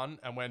receiver 1,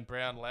 and when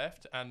Brown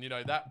left, and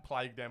that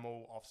plagued them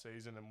all off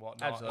season and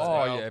whatnot. Absolutely. as Oh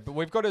well. yeah, but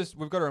we've got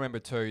to remember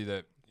too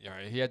that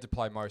he had to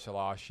play most of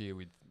last year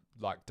with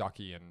like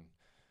Ducky and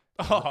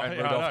Oh, and yeah,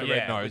 I Rudolph know. the Yeah,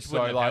 Red Nose. which So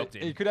wouldn't have like helped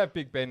him. he could have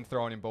Big Ben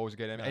throwing him balls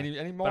again, No. and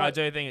he But I might.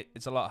 do think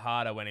it's a lot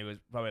harder when he was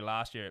probably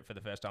last year for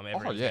the first time ever. Oh,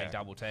 he was yeah. getting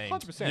double teamed.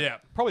 100%. Yeah.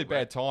 Probably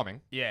bad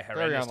timing. Yeah, Very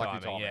horrendous unlucky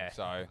timing. timing. Yeah,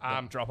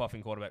 So drop off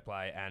in quarterback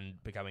play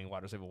and becoming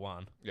wide receiver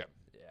 1.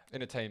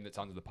 in a team that's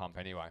under the pump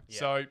anyway. Yeah.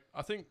 So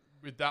I think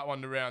with that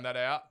one to round that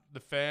out, the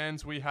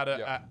fans, we had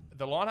Yep.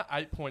 the line at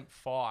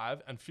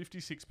 8.5 and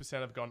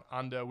 56% have gone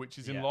under, which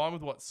is in Yeah. line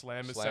with what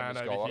Slam is Slam saying has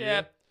over gone here.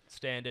 Yeah,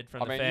 standard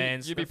from I the mean,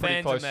 fans. you'd be the pretty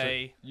fans close and to.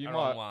 me You are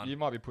might. on one. You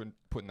might be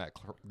putting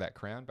that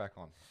crown back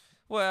on.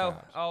 Well,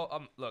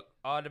 perhaps. look,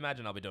 I'd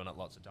imagine I'll be doing it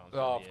lots of times. Oh,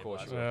 throughout of the year,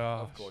 course but- you will. Yeah,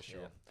 Of course you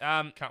Sure.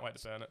 will. Can't wait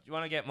to burn it. Do you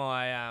want to get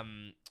my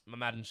my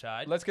Madden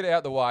shade? Let's get it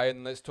out the way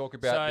and let's talk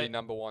about So- the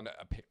number one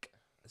pick.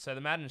 So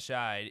the Madden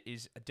shade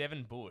is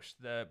Devin Bush,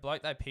 the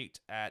bloke they picked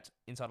at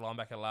inside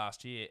linebacker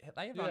last year.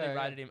 They have only Yeah,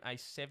 yeah. rated him a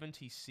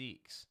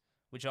 76,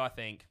 which I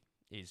think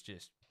is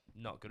just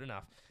not good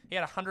enough. He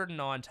had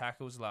 109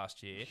 tackles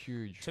last year,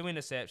 Huge. 2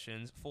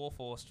 interceptions, 4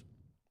 forced,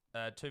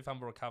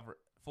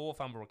 4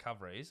 fumble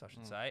recoveries, I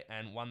should say,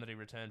 and 1 that he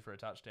returned for a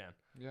touchdown.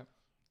 Yeah.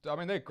 I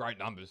mean, they're great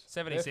numbers.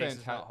 76 They're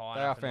is not high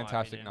They enough are in my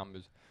fantastic opinion.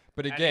 numbers.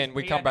 But And again,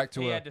 we come back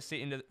to he a had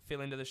to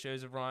fill into the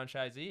shoes of Ryan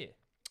Shazier.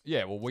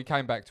 yeah. Well, we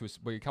come back to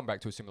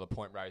a similar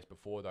point raised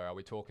before though. Are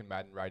we talking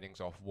Madden ratings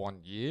off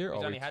 1 year?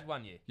 He's or only had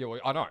 1 year. yeah, well,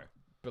 I know,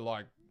 but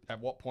like, at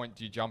what point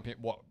do you jump in?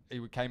 What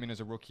he came in as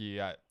a rookie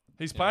at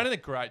He's Yeah. playing in a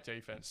great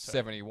defense. too.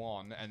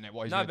 71, and then he's No,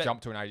 going to but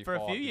jump to an 85 For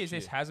a few years,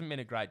 this this hasn't been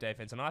a great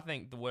defense, and I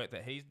think the work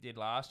that he did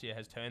last year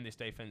has turned this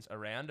defense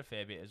around a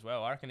fair bit as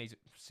well. I reckon he's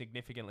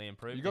significantly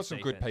improved. You got this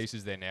some good defense.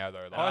 pieces there now,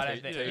 though. I Like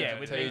don't think- TJ, yeah,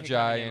 with Minka TJ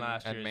coming in and,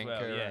 last and year as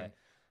Minka well, yeah. and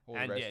all the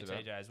And rest yeah, of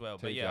it. TJ as well.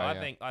 But TJ, yeah,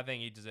 yeah. I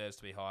think he deserves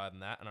to be higher than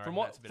that. And I From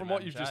reckon that's a bit from of what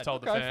Madden you've just shade.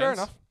 told the Okay, fans, fair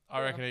enough.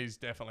 I reckon he's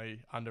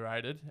definitely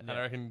underrated. And Yeah. I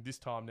reckon this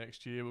time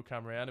next year we'll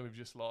come around and we've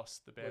just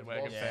lost the We've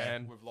bandwagon lost-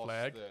 fan We've lost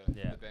flag.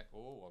 Yeah.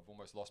 I've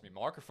almost lost my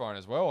microphone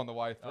as well on the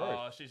way through.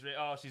 Oh,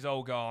 she's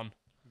all gone.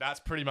 That's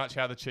pretty much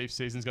how the Chiefs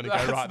season's going to go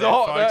That's right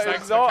not- there, that folks. is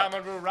Thanks for not-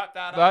 coming. We'll wrap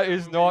that up. That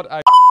is not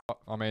a.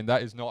 I mean,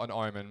 that is not an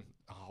omen.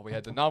 Oh, we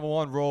had the number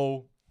one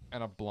rule,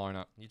 and I've blown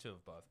it. You two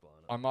have both blown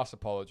it. I must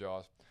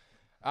apologise.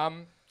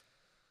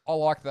 I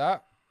like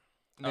that.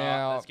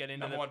 Now, let's get into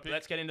number one the pick.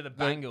 let's get into the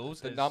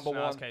Bengals. the as number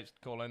Snars one- keeps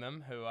calling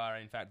them, who are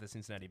in fact the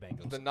Cincinnati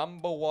Bengals. the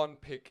number one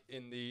pick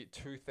in the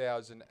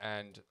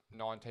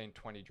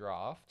 2019-20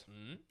 draft.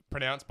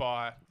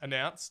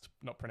 announced,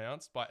 not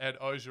pronounced, by Ed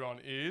Ogeron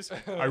is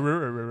That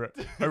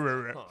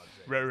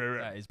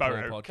is poor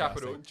podcasting.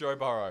 Capital Joe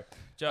Burrow.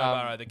 Joe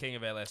Burrow, the king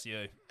of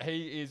LSU.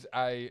 He is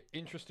a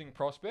interesting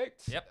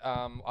prospect. Yep.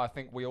 I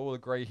think we all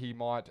agree he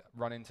might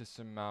run into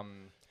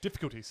some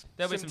difficulties.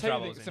 There'll be some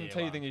troubles in some year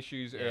teething one.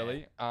 issues Yeah.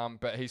 early.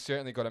 But he's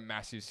certainly got a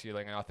massive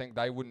ceiling, and I think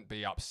they wouldn't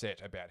be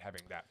upset about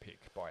having that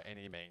pick by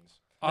any means.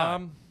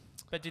 No.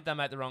 But did they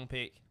make the wrong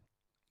pick?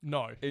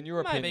 No. In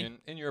your Maybe.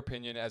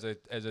 opinion, as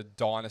a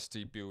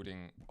dynasty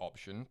building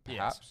option,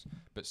 perhaps,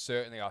 but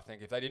certainly I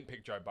think if they didn't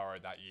pick Joe Burrow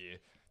that year,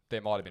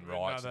 there might have been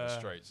riots in the Another-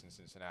 streets in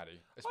Cincinnati, I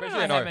don't especially know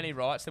I how know many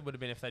rights there would have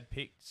been if they'd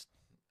picked.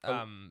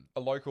 a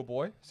local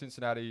boy,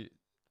 Cincinnati,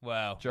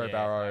 Well, Joe yeah,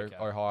 Burrow, okay,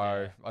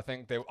 Ohio. yeah. I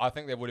think there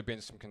would have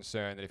been some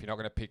concern that if you're not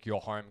going to pick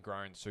your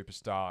homegrown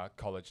superstar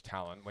college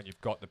talent when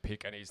you've got the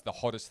pick and he's the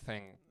hottest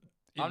thing.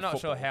 In I'm not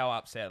sure football. how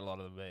upset a lot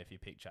of them would be if you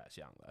pick Chase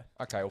Young though.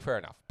 Okay, well, fair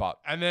enough, but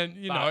And then,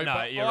 you But know, no,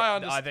 but you're I right.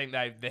 understand.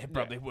 I think there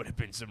probably would have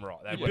been some right.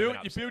 They You would have build,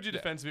 been you upset. build your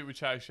defense a bit with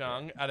Chase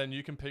Young, and then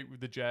you compete with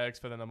the Jags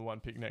for the number one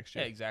pick next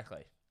Yeah, year.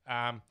 exactly.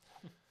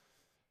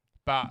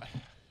 But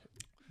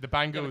the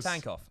Bengals. Give a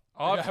tank off.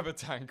 I have a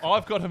tank.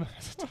 I've got him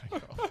as a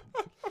tank off.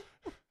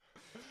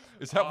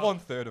 Is that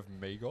 1/3 of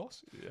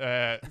Migos?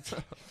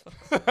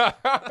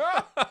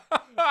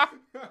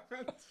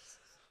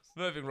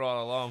 Moving right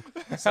along.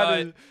 Fans So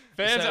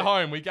at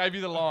home, we gave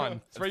you the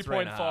line It's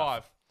 3.5.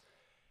 3.5.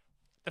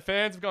 The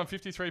fans have gone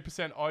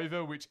 53%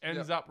 over, which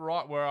ends up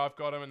right where I've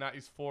got them, and that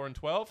is 4 and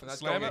 12. And that's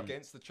Slam going it.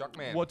 against the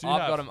Chuckman. What do you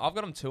I've have? got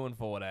them 2 and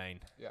 14.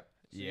 Yeah. So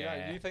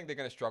Yeah. you think they're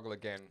going to struggle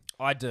again?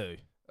 I do.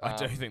 I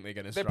do Um, think they're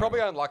going to They're struggle. probably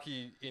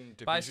unlucky in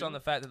division. Based on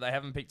the fact that they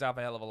haven't picked up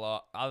a hell of a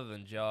lot, other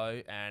than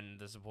Joe, and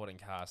the supporting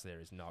cast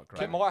there is not great.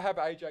 They might have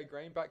AJ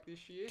Green back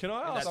this year. Can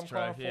I in ask- some That's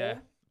kind of true, yeah.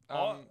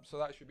 form. So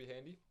that should be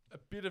handy. A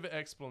bit of an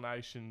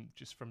explanation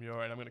just from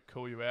your end. I'm going to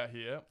call you out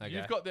here. Okay.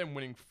 You've got them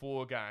winning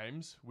 4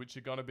 games, which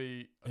are going to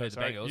be... Who's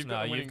the sorry, Bengals? You've No,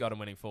 them you've winning- got them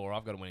winning 4.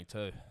 I've got them winning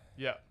 2.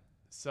 Yeah.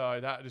 So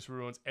that just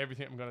ruins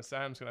everything I'm going to say.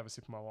 I'm just going to have a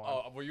sip of my wine.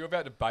 Oh, were you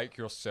about to bake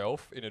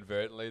yourself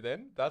inadvertently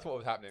then? That's what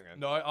was happening then.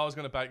 No, I was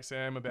going to bake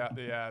Sam about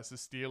the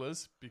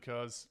Steelers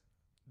because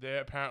they're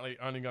apparently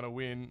only going to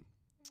win,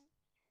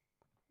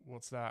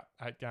 what's that,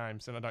 8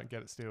 games, and I don't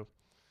get it still.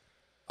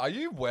 Are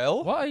you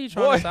well? What are you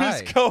trying What to is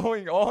say?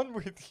 going on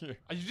with you?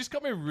 You just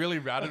got me really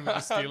rattled with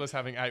the Steelers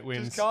having 8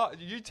 wins. Just can't,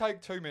 you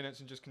take 2 minutes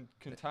and just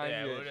contain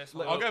Yeah, your... we'll just-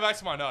 I'll go back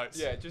to my notes.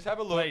 Yeah, just have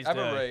a look, Please have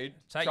do. a read.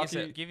 Take Chucky,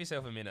 yourself, give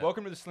yourself a minute.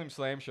 welcome to the Slim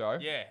Slam Show.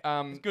 Yeah.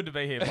 Um, It's good to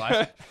be here,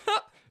 Blake.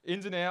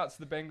 ins and outs,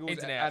 the Bengals,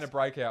 Ins and and a outs.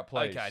 breakout,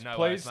 please. Okay, no please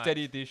worries, mate.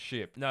 steady this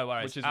ship, No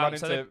worries. which is run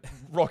so into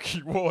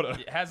rocky water.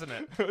 hasn't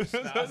it? That's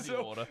Snazzy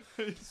all. water.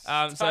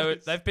 So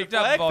they've picked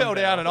up Flag Von fell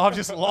Bell. down and I've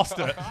just lost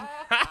it.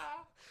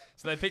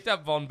 So they picked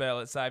up Von Bell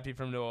at safety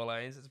from New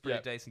Orleans. It's a pretty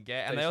Yep. decent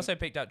get. And they also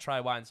picked up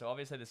Trey Wayne. So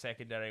obviously the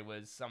secondary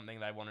was something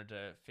they wanted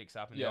to fix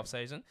up in Yep. the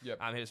offseason.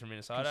 Yep. He was from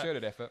Minnesota.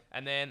 Concerted effort.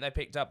 And then they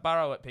picked up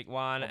Burrow at pick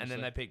 1, and then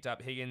Obviously. they picked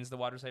up Higgins, the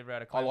wide receiver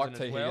out of I Clemson like as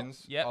T. well.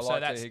 Higgins. Yep. I So like T.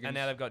 that's Higgins. and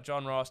now they've got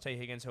John Ross, T.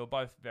 Higgins, who are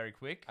both very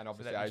quick. And So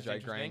obviously that was AJ Green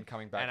interesting.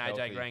 coming back And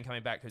healthy. AJ Green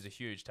coming back, who's a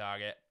huge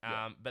target.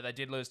 Yep. But they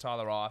did lose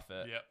Tyler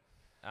Eifert. Yep.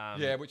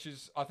 Yeah, which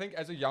is, I think,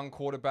 as a young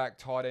quarterback,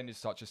 tight end is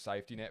such a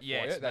safety net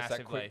Yeah, for it's you. That's that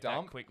massively, quick that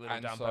dump, quick little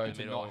and dump so over the to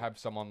middle. not have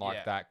someone like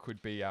Yeah. that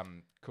could be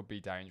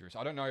dangerous.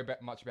 I don't know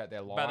much about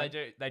their line.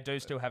 But they do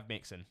still have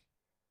Mixon.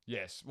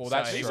 Yes, well So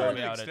that's He's He's true. on be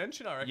an able to-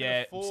 extension, I reckon.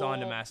 Yeah, a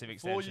signed a massive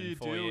extension, 4-year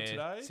 4 deal year,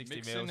 today. 60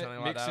 Mixon, mil, something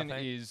like that. I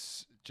think.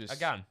 is just A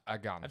gun. A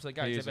gun. Absolute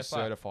gun. He He's is their a best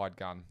player. certified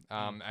gun.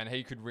 And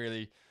he could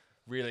really,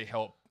 really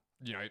help.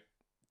 You know,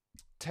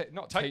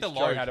 not Take teach the Joe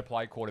load. how to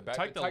play quarterback.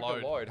 Take but the take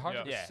load. the load. Yeah.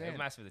 100%. Yeah, it'll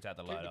massively take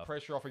the Keep load the off.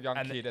 pressure off a young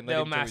And kid, and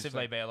there'll let him do his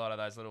massively thing. be a lot of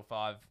those little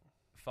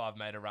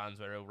 5-meter runs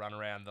where he'll run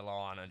around the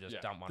line and just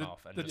Yeah. dump one The,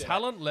 off. And the just,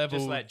 talent level,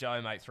 just let Joe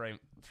make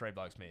three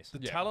blokes miss. the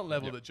Yeah. talent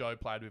level Yep. that Joe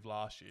played with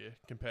last year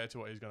compared to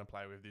what he's going to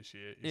play with this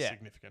year is Yeah.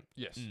 significant.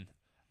 Yes. Mm.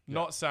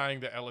 Not saying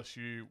that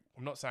LSU.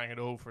 I'm not saying at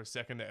all for a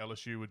second that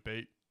LSU would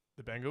beat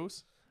the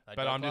Bengals, They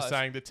but got I'm just close.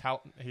 saying the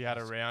talent he had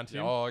around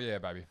him. Oh yeah,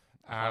 baby.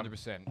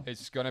 100%.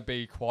 It's going to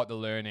be quite the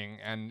learning,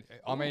 and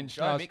I mean,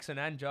 Joe Schnaz- Mixon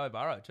and Joe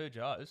Burrow, 2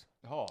 Joes.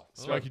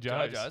 Smoky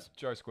Joe Joes.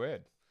 Joe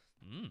squared.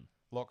 Mm.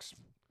 Locks.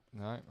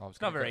 No, I was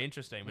It's not very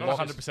interesting. But Not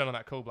it's 100% on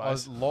that cool, I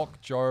was Blaze.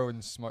 lock Joe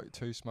and smoke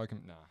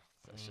him. Nah,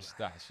 that's just.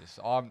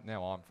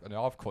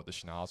 I've caught the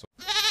schnozzle.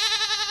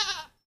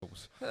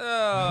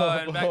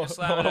 And back to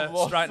slamming I've to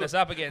lost straighten it. us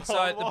up again. So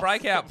I've the lost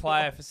breakout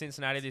player for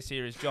Cincinnati this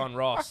year is John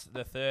Ross,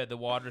 the third, the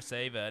wide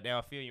receiver. Now,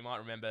 a few you might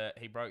remember,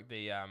 he broke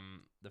the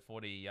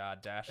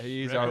 40-yard dash.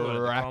 He's record at a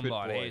the rapid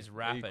combine. boy. He is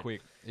rapid. He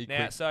quick. He Now,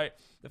 quick. so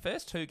the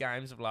first 2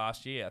 games of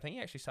last year, I think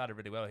he actually started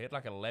really well. He had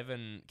like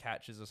 11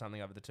 catches or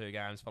something over the 2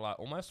 games for like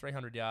almost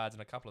 300 yards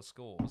and a couple of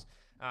scores.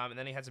 And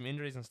then he had some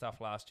injuries and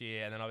stuff last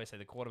year. And then obviously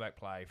the quarterback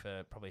play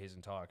for probably his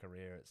entire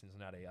career at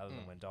Cincinnati, other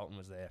than when Dalton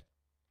was there,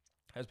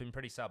 has been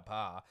pretty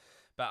subpar.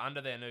 But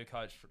under their new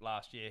coach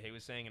last year, he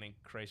was seeing an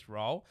increased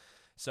role.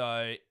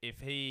 So if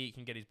he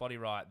can get his body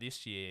right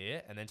this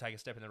year and then take a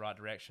step in the right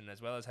direction,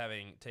 as well as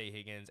having T.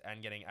 Higgins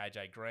and getting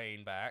AJ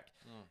Green back,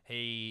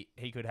 he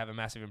could have a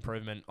massive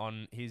improvement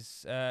on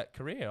his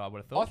career, I would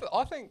have thought.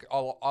 I think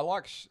I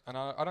like, and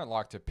I don't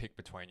like to pick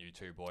between you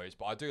two boys,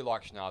 but I do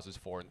like Schnauz's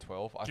 4 and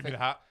 12. Give me the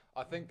hat.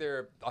 I think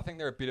they're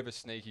a bit of a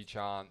sneaky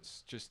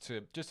chance just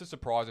to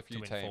surprise a few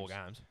to win teams. 4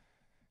 games.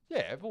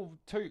 Yeah, well,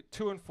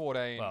 2 and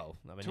 14. Well,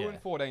 I mean, 2 yeah. and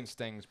 14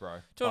 stings, bro.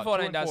 2 and Like,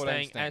 14 does sting,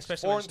 and stings.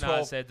 especially 4 when and Schnaz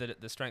 12, said that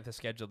the strength of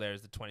schedule there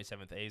is the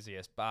 27th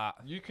easiest. But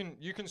you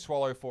can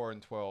swallow 4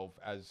 and 12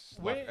 as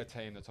like a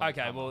team that's on the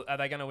okay, come well, up. are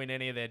they going to win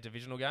any of their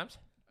divisional games?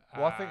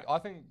 Well, I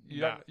think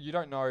nah. you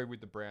don't know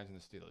with the Browns and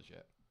the Steelers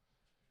yet.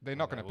 They're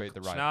not going to beat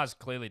the Ravens. Schnaz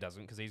clearly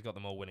doesn't because he's got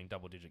them all winning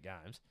double-digit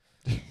games.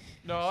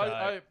 No,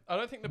 So- I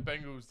don't think the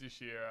Bengals this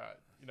year.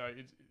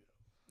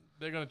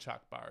 They're going to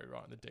chuck Barry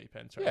right in the deep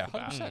end. Straight Yeah, off the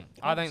bat. 100%.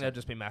 I think they'll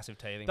just be massive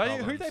teething Who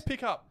problems. they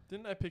pick up?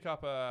 Didn't they pick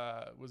up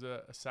was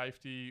a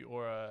safety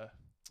or a?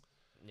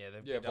 Yeah,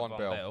 they've Yeah, picked up Von Von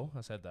Bell. Bell.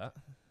 I said that.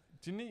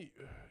 Didn't he?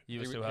 You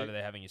were He- still he- over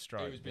there having your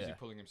stroke. He was busy yeah.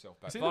 pulling himself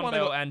back. Is he the Von one that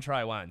Bell got- and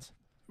Trey Waynes.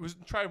 Was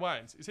Trey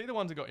Waynes? Is he the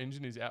one that got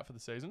injured and is out for the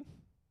season?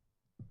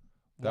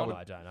 That would-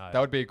 I don't know. That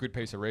would be a good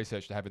piece of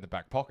research to have in the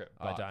back pocket.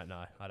 I but don't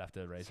know. I'd have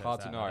to research It's hard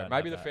that. to I know. don't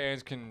Maybe have the that.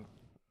 fans can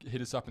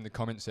hit us up in the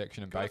comment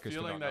section and Got a bake us for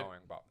feeling not they- knowing.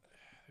 But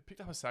They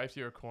picked up a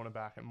safety or a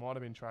cornerback. It might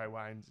have been Trey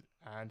Waynes,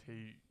 and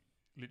he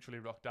literally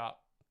rocked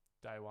up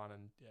day one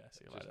and see you it's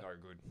just later.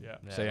 no good. Yeah.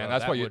 Yeah, See, and well,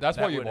 that's that what you would- that's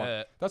that what you would want.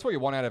 hurt. That's what you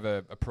want out of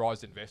a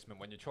prized investment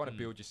when you're trying to Mm.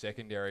 build your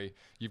secondary.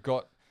 You've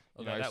got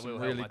Although that some will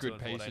help really my 2 good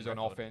and 14 pieces on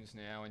record. offense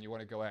now, and you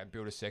want to go out and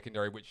build a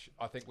secondary, which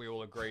I think we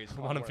all agree is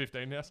 1 and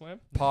 15 now, Slam.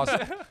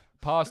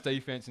 Pass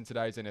defense in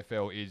today's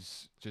NFL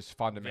is just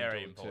fundamental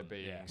Very to important,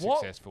 being yeah.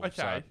 successful. Okay.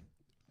 So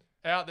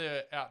Out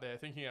there,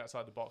 thinking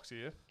outside the box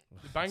here.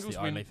 The Bengals It's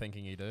the win. only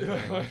thinking you do.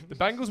 The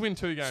Bengals win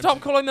 2 games.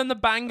 Stop calling them the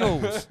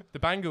Bengals. The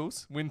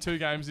Bengals win 2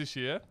 games this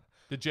year.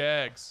 The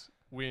Jags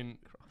win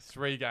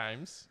 3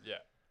 games. yeah,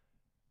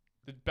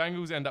 The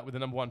Bengals end up with the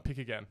number 1 pick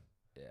again.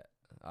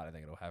 I don't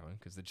think it'll happen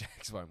because the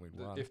Jags won't win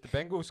one. if the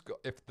Bengals got,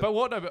 But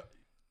what? No, but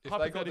if they got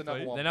the number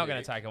hypothetically, one, They're not going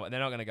pick, to take away. They're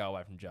not going to go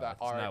away from Joe. That-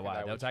 There's I no reckon way. they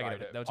They'll would take trade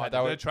it. it. They'll Oh, take they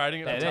it. they're trading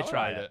it. Yeah, for they'll talent.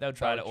 trade trade it. it. They'll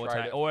trade it, They or would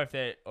trade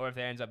take, it. or if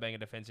they ends up being a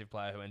defensive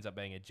player who ends up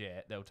being a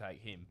Jet, they'll take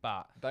him.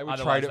 But They would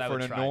otherwise trade it they for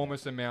would an trade it.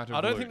 enormous amount of.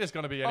 I don't loot. think there's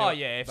going to be any. Oh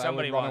yeah, if They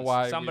somebody would run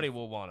wants, away somebody with-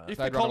 will want it. If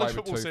They'd the run away college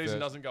with football 2 season first.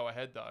 doesn't go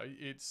ahead though,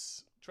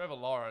 it's Trevor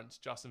Lawrence,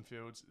 Justin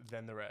Fields,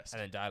 then the rest.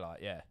 And then daylight,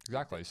 yeah.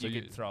 Exactly. So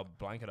You could throw a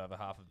blanket over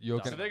half of. You're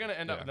So Dustin. they're going to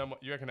end up Yeah. with them.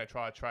 You reckon they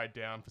try to trade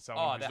down for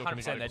someone Oh, who's they're looking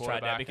to 100% get they a trade that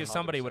quarterback? because and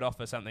somebody would 100%.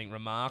 offer something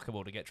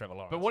remarkable to get Trevor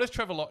Lawrence. But what if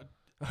Trevor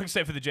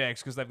Except for the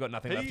Jags because they've got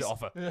nothing left to He's-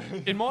 offer.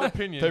 In my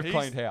opinion, They've he's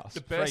cleaned house.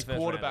 the best Free first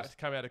quarterback rounders. to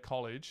come out of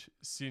college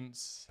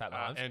since Pat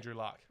Mahomes? Andrew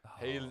Luck.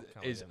 He Oh,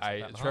 can't is believe a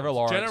I'm saying Trevor Mahomes.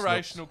 Lawrence.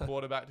 Generational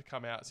quarterback to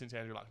come out since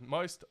Andrew Luck.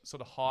 Most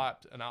sort of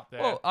hyped and up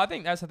there. Well, I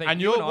think that's the thing. And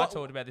you you're- and I what-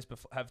 talked about this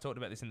before, have talked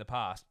about this in the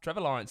past.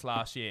 Trevor Lawrence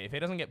last year, if he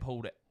doesn't get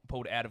pulled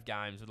out of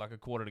games with like a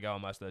quarter to go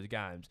on most of those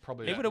games,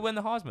 Probably he yeah. would have won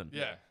the Heisman.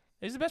 yeah.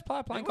 He's the best player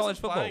He playing wasn't college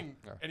football. playing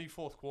No. any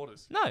fourth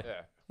quarters. No,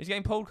 Yeah. he's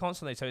getting pulled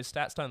constantly, so his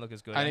stats don't look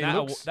as good. And And, he that,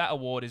 looks- that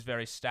award is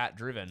very stat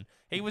driven.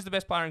 He was the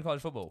best player in college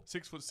football.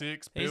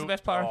 6'6". He's the built.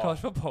 best player in Oh. college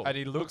football. And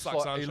he looks like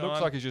like he looks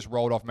sunshine. like he's just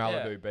rolled off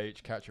Malibu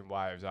Beach catching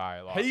waves.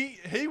 Like,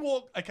 He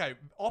walked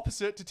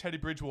opposite to Teddy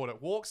Bridgewater.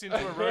 Walks into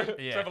a room.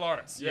 Yeah. Trevor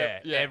Lawrence.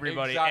 yeah,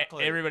 everybody,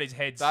 exactly. everybody's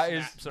head that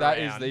is snaps that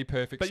is around. the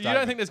perfect. But you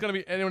don't think there's going to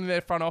be anyone in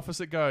their front office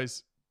that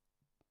goes,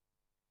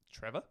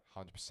 Trevor?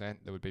 100%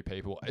 there would be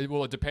people.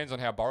 Well, it depends on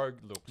how Burrow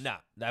looks. No,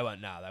 they won't.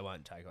 No, they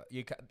won't take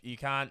it. You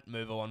can't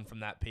move on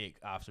from that pick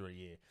after a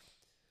year.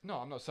 No,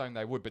 I'm not saying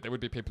they would, but there would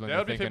be people in There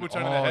there would be thinking, people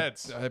turning their "Oh,"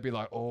 heads. They'd be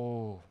like,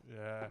 "Oh."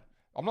 Yeah.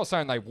 I'm not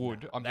saying they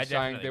would. I'm They just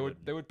saying definitely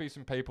there would. would be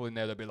some people in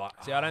there that'd be like,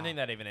 See, I don't think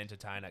they'd even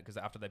entertain it because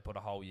after they put a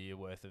whole year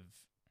worth of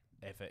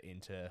effort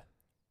into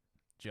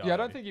Joe. Yeah, I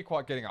don't think you're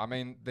quite getting it. I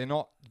mean, they're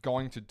not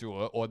going to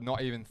do it or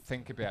not even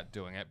think about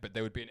doing it, but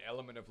there would be an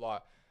element of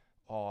like,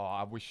 oh,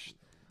 I wish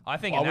I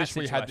think we in that had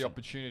the situation-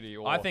 opportunity.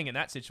 Or I think in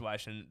that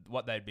situation,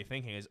 what they'd be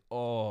thinking is,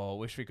 "Oh,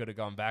 wish we could have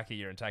gone back a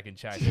year and taken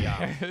Chase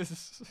Young." I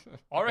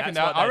reckon That's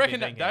what I they'd reckon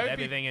be that thinking. they They'd would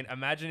be be thinking,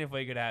 imagine if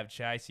we could have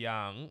Chase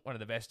Young, one of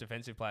the best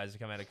defensive players to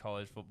come out of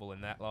college football in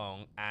that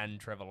long,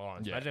 and Trevor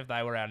Lawrence. Yeah. Imagine if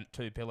they were our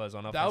two pillars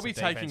on they'll offensive be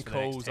defense taking for the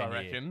next calls, 10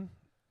 I years. reckon,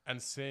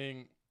 and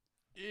seeing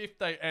if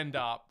they end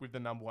up with the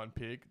number one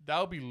pick,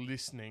 they'll be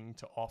listening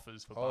to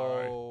offers for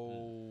Burrow.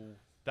 Oh,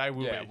 They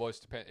will yeah. be. Well,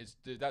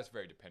 that's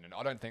very dependent.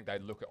 I don't think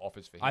they'd look at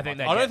offers for him. I think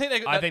I don't think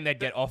they- I think they'd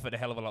get offered a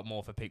hell of a lot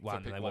more for pick one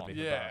pick than they would one. be for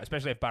Yeah. Burrow,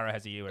 especially if Burrow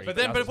has a year where But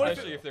he then- but what if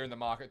especially if they're in the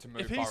market to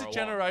move. if he's a Burrow on.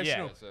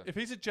 generational, Yeah. if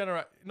he's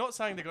a not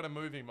saying they're going to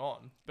move him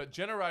on, but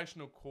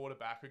generational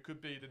quarterback, it could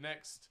be the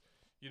next,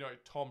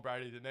 Tom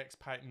Brady, the next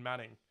Peyton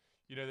Manning,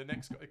 the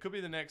next. It could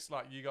be the next,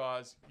 like you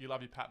guys, you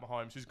love your Pat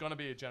Mahomes, who's going to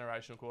be a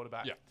generational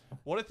quarterback. Yeah.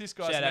 What if this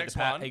guy's Shout the out to next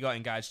Pat. one? He got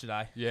engaged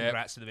today. Yeah.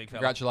 Congrats to the big fella.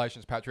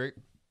 Congratulations, Patrick.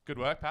 Good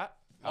work, Pat.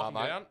 Lock him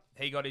mate. down.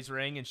 He got his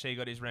ring and she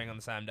got his ring on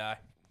the same day.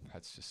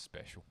 That's just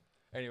special.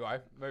 Anyway,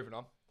 moving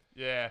on.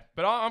 Yeah,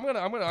 but I'm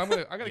gonna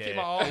keep Yeah.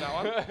 my eye on that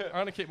one. I'm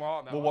gonna keep my eye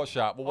on that We'll one. watch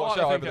that. We'll I watch like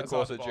that to over think the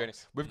course outside of the the journey.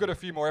 box. We've got a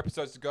few more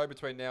episodes to go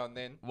between now and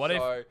then. What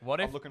so if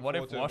what I'm if looking what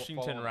forward if to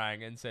Washington following.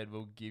 rang and said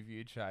we'll give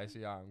you Chase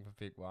Young for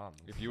pick one?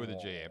 If you were the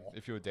GM,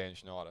 if you were Dan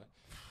Schneider.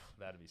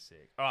 That'd be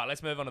sick. All right,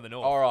 let's move on to the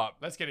North. All right.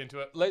 Let's get into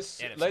it. Let's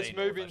NFC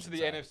move North, I into should the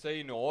say.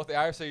 NFC North. The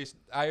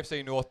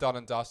AFC North done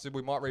and dusted.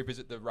 We might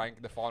revisit the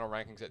final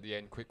rankings at the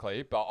end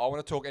quickly, but I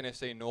want to talk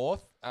NFC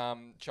North.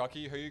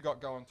 Chucky, who you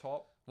got going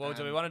top? Well,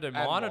 do we And- want to do and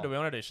mine or mine. do we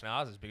want to do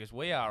Schnauz's? Because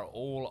we are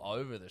all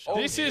over the show.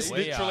 This here. is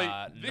we literally-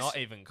 are this- not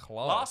even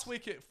close. Last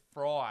week it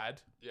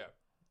fried Yeah.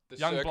 The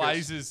Young circuits-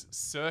 Blazers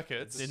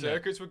circuits. The Didn't it?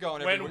 circuits were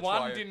going every When which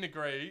one way. didn't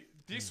agree,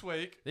 this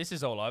week This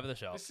is all over the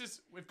show.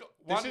 we've got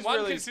This is one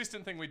really-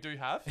 consistent thing we do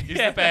have is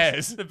Yeah, the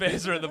Bears. the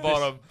Bears are at the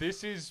bottom.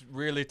 This is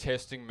really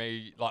testing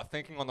me, like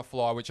thinking on the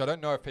fly, which I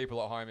don't know if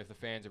people at home, if the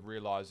fans have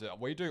realised that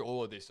we do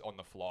all of this on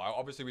the fly.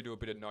 Obviously, we do a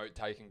bit of note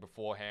taking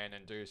beforehand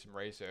and do some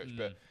research,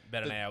 but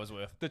Better the- than an hour's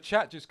worth. the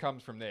chat just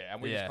comes from there, and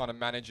we Yeah. just kind of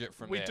manage it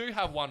from We there. do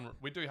have one.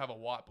 We do have a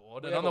whiteboard,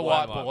 and have on the a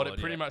white whiteboard, whiteboard, it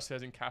pretty yeah. much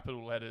says in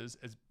capital letters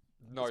as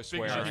No big as you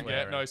can swearing.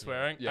 get, no Swearing,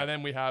 swearing. yeah. And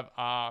then we have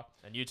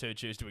And you two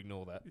choose to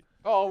ignore that.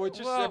 Oh, we're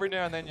just Well, every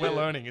now and then. we're you-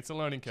 learning. It's a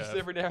learning curve. Just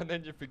every now and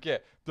then you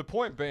forget. The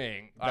point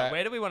being, All right, that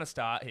where do we want to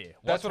start here?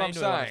 That's what team I'm do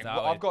we wanna saying. start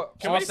Well, with? I've got- Should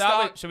Can we we start?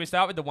 start- Should we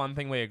start with the one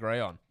thing we agree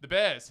on? The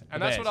Bears,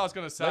 and that's Bears. what I was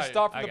going to say. let's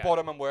start from the Okay.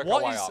 bottom and work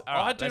What our way is? up. All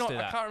right, I do let's not. do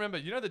I that. can't remember.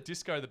 You know the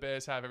disco the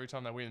Bears have every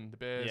time they win, the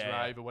Bears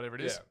Yeah. rave or whatever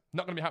it is. Yeah.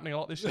 Not going to be happening a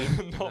lot this year.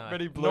 Not No.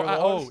 many blue Not at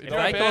all. lines. If If you're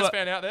a they call Bears it-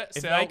 fan out there,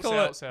 If sell, they call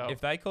sell, it, sell.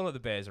 if they call it the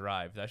Bears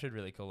rave, they should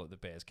really call it the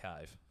Bears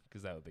cave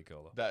because that would be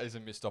cooler. That is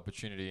a missed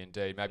opportunity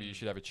indeed. Maybe you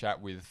should have a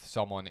chat with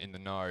someone in the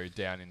know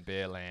down in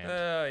Bearland.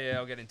 Oh yeah,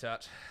 I'll get in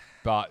touch.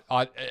 But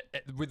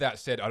with that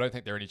said, I don't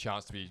think there any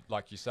chance to be,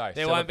 like you say,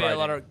 There won't be a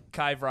lot celebrating. of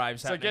cave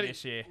raves so happening get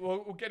this year.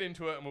 We'll get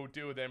into it and we'll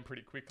deal with them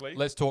pretty quickly.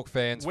 Let's talk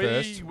fans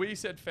first. We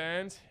said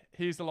fans.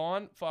 Here's the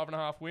line: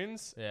 5.5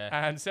 wins. Yeah.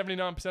 And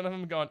 79% of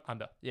them going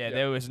under. Yeah, Yeah.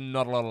 there was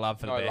not a lot of love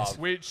for No the Bears. love.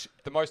 Which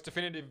The most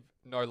definitive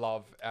no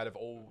love out of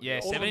all.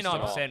 Yeah, all of them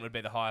 79% would be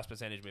the highest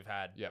percentage we've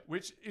had. Yeah.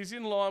 which is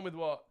in line with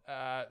what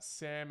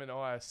Sam and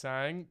I are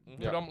saying. Yeah.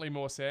 Predominantly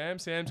more Sam.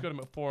 Sam's got him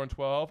at 4 and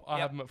 12. I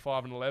Yep. have him at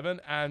 5 and 11.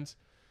 And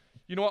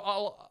you know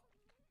what?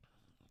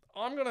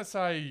 I'm gonna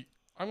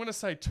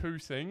say two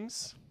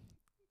things,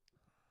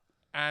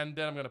 and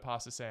then I'm gonna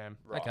pass to Sam.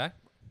 Right. Okay.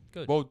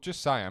 Good. Well,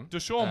 just say 'em.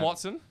 Deshaun Um,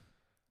 Watson,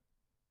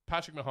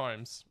 Patrick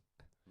Mahomes.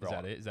 Is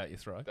that it? Is that your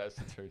throw? That's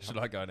the two. Should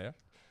I go now?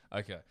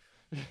 Okay.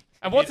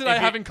 And what If do you- they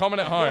if have you- in common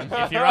at home?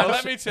 if you're Let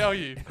unsure- me tell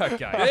you.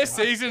 Okay. Their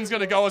season's going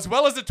to go as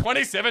well as the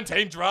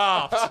 2017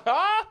 draft.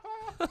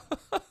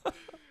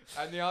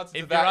 And the answer to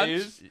If you're, that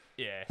uns- is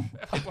Yeah.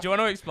 Do you want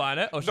to explain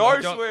it? Or should No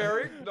I- do you-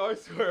 swearing. No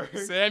swearing.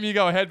 Sam, you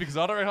go ahead because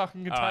I don't reckon I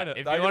can contain Alright, it.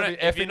 if, They're you gonna wanna,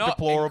 be if, you're effing not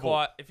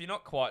deplorable. if you're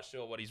not quite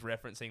sure what he's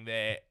referencing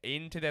there,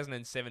 in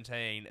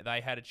 2017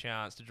 they had a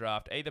chance to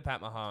draft either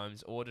Pat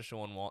Mahomes or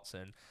Deshaun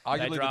Watson.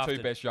 Arguably the drafted-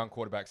 two best young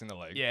quarterbacks in the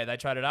league. Yeah, they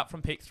traded up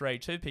from pick 3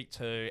 to pick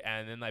 2,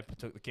 and then they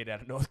took the kid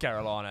out of North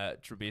Carolina,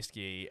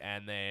 Trubisky,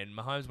 and then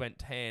Mahomes went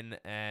 10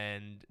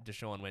 and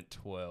Deshaun went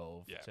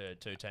 12 Yeah. to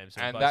two teams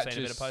who And have that both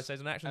seen a bit of just-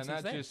 postseason action And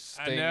since that then. just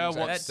And stings. now and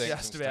what's- That stinks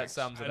just and about stinks.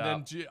 sums it And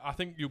up. then I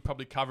think you'll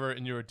probably cover it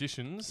in your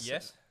additions.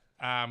 Yes.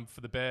 For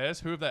the Bears,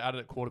 who have they added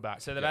at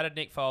quarterback? So they've added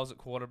Nick Foles at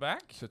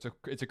quarterback. So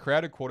it's a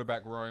crowded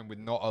quarterback room with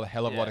not a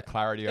hell of a lot Yeah. of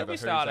clarity He'll over be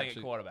who's starting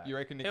actually. at quarterback. You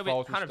reckon Nick He'll be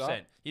Foles will 100%.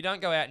 start? You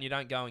don't go out and you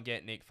don't go and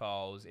get Nick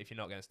Foles if you're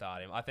not going to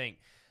start him. I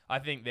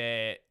think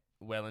they're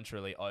well and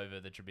truly over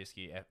the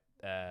Trubisky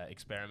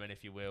experiment,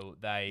 if you will.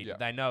 They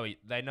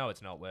know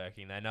it's not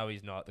working. They know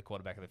he's not the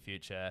quarterback of the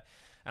future,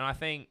 and I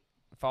think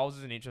Foles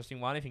is an interesting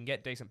one. If you can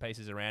get decent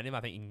pieces around him,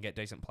 I think you can get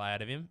decent play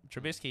out of him.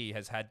 Trubisky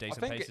has had decent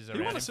think pieces he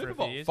won around a him Super for a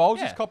Bowl. few years. Foles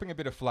yeah. is copping a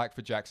bit of flack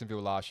for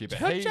Jacksonville last year, but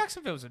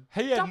Jacksonville's a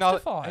he had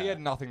dumpster fire. he had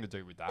nothing to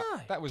do with that.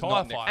 No. That was Tire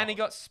not Nick. fire. And he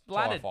got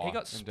splattered. Fire, He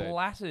got indeed.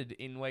 splattered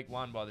in week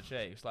 1 by the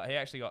Chiefs. Like he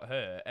actually got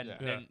hurt, and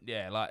Yeah.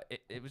 then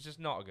like it was just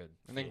not a good.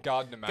 And then fit.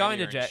 Gardner Going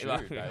to Minshew Jack- and like-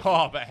 shoot, baby.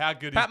 Oh, but how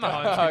good Pat is that?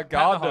 Mahomes, Pat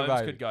Gardner, Mahomes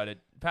baby. could go to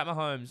Pat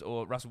Mahomes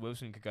or Russell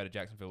Wilson could go to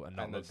Jacksonville and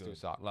not And look they'd good.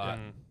 still suck. Like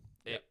Mm.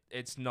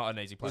 it's not an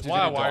easy place. Which to is Way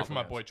in do. a away dark from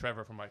my room. boy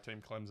Trevor from my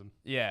team Clemson.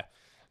 Yeah.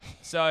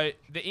 So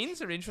the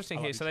ins are interesting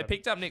I here. love So you, they Trevor.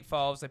 picked up Nick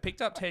Foles. They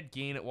picked up Ted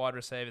Ginn at wide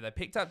receiver. They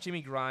picked up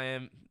Jimmy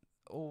Graham.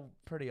 All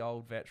pretty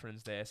old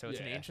veterans there. So it's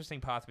an Yeah. interesting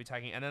path to be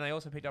taking. And then they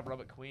also picked up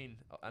Robert Quinn,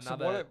 So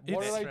another what are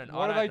veteran. they,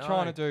 what are they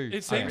trying to do?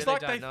 It seems really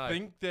like don't they know.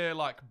 think they're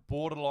like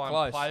borderline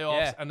Close. playoffs,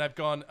 Yeah. and they've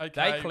gone,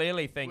 okay. They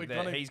clearly think we're that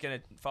gonna-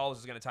 Foles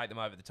is going to take them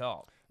over the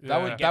top.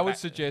 That would Yeah. Get would back-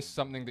 suggest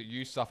something that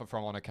you suffer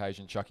from on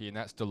occasion, Chucky, and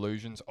that's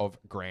delusions of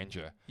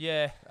grandeur.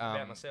 Yeah,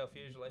 about Um, myself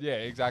usually. Yeah,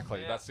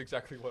 exactly. Yeah. That's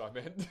exactly what I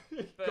meant.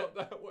 But- Got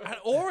that word. And-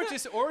 or it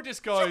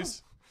just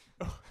goes.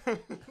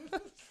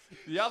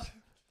 the other,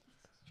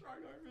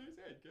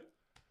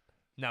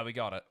 No, we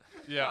got it.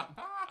 yeah.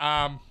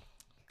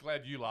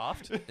 Glad you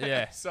laughed.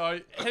 Yeah. So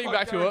heading I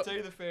back to it,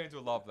 guarantee the fans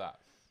will love that.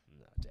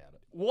 No, doubt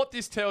it. what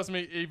this tells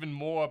me even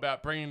more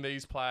about bringing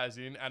these players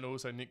in, and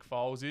also Nick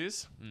Foles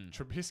is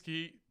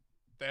Trubisky.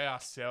 They are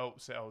sell.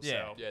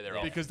 Yeah, they're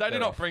off. Because they do They're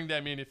not off. bring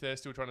them in if they're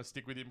still trying to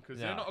stick with him. Because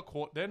they're No. not a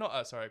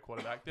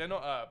quarterback. They're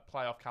not a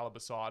playoff caliber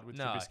side with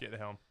No. Trubisky at the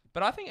helm.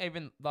 But I think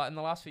even like in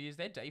the last few years,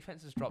 their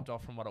defense has dropped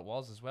off from what it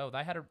was as well.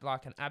 They had an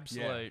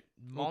absolute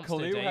monster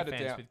Khalil had a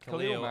defense down- with Khalil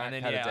Khalil, Mack and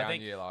then had a I down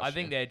think year last I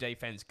think year. their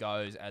defense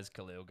goes as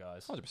Khalil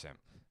goes. 100%.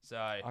 So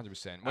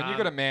 100%. When you've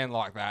got a man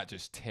like that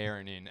just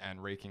tearing in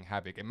and wreaking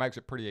havoc, it makes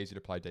it pretty easy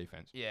to play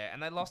defense. yeah,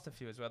 and they lost a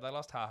few as well. They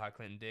lost Ha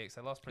Clinton Dix.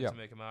 They lost Prince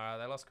Amukamara.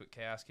 They lost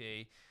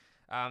Kwiatkowski.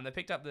 They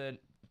picked up the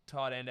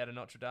tight end out of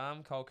Notre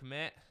Dame, Cole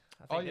Kmet.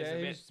 I think they're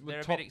a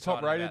bit excited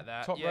top rated about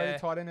that. top yeah.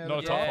 rated tight end. out Not of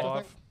a the top draft, I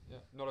five. think. Yeah.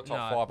 Not a top No,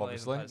 five, well, he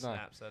obviously. doesn't No.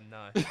 play snaps, so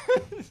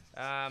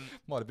no.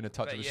 Might have been a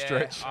touch But of a yeah,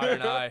 stretch. I don't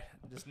know.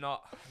 There's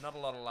not a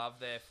lot of love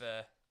there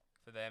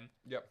for them.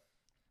 Yep.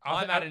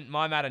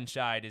 My Madden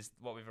shade is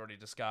what we've already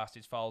discussed.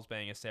 Is Foles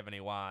being a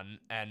 71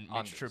 and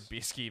Mitch Unders.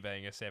 Trubisky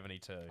being a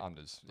 72.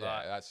 Unders.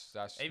 Like, Yeah,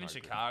 that's Even no good.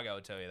 Chicago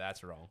would tell you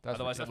that's wrong. That's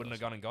Otherwise, they ridiculous. wouldn't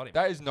have gone and got him.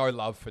 That is no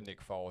love for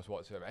Nick Foles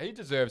whatsoever. He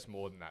deserves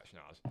more than that,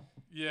 Schnars.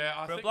 Yeah,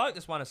 I For a think bloke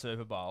that's won a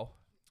Super Bowl,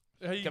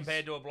 he's-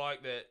 compared to a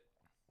bloke that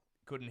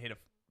couldn't hit a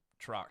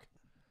truck.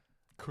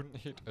 Couldn't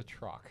hit a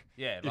truck.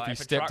 Yeah, If like he a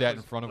stepped truck out in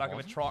was- front of like one.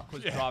 if a truck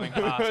was driving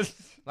past,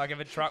 like if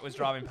a truck was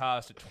driving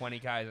past at 20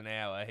 k's an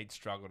hour, he'd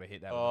struggle to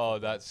hit that. Oh,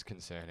 that's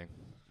concerning.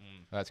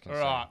 That's All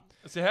concerning. right.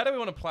 So how do we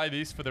want to play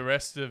this for the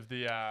rest of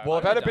the? Well,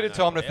 I've had a don't bit of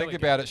know. time to There think we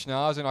about it,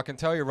 Schnars, and I can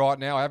tell you right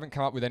now, I haven't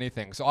come up with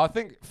anything. So I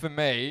think for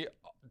me,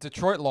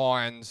 Detroit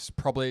Lions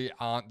probably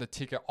aren't the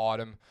ticket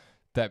item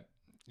that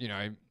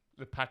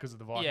the Packers of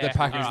the Vikings. Yeah. the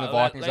Packers and alright, the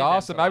let- Vikings leave are.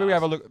 them So for maybe we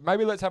have a last. look.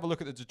 Maybe let's have a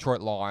look at the Detroit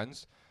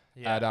Lions.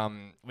 Yeah. At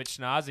Which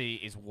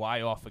Schnazzy is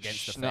way off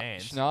against the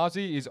fans.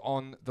 Schnazzy is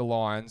on the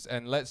Lions,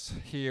 and let's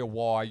hear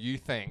why you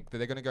think that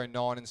they're going to go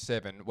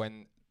 9-7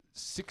 when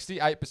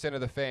 68% of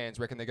the fans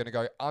reckon they're going to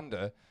go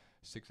under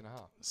 6.5.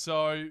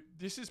 So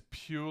this is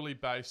purely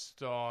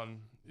based on.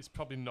 It's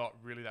probably not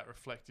really that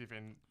reflective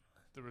in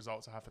the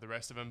results I have for the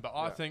rest of them. But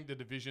I Yeah. think the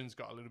division's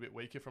got a little bit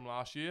weaker from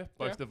last year.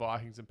 Both Yeah. the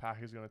Vikings and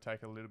Packers are going to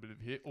take a little bit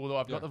of a hit. Although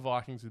I've got Yeah. the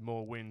Vikings with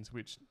more wins,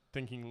 which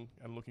thinking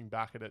and looking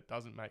back at it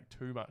doesn't make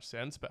too much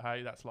sense. But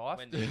hey, that's life.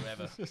 When did you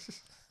ever?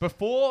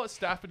 Before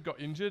Stafford got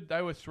injured,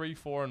 they were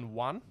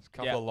 3-4-1, There's a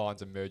couple Yeah. of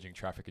lines of merging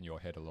traffic in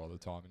your head a lot of the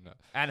time, isn't it?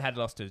 And had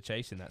lost to the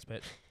Chiefs in that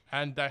split.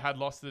 and they had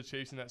lost to the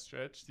Chiefs in that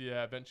stretch, the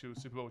eventual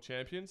Super Bowl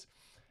champions.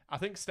 I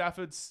think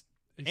Stafford's.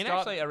 In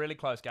actually a really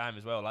close game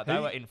as well. Like they He-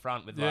 were in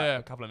front with yeah. like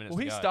a couple of minutes Well,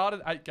 to he go.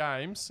 started 8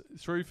 games,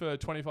 threw for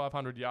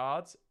 2,500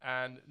 yards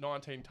and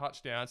 19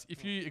 touchdowns.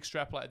 If you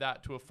extrapolate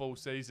that to a full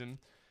season,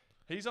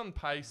 he's on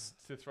pace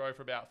to throw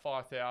for about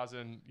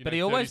 5,000. But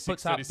he always 36,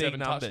 puts up big 37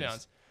 numbers.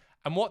 touchdowns.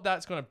 And what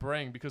that's going to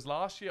bring, because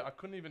last year I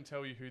couldn't even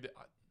tell you who.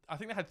 I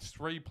think they had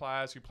 3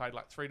 players who played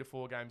like 3 to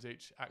 4 games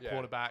each at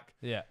quarterback.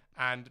 Yeah.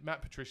 And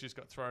Matt Patricia's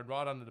got thrown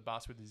right under the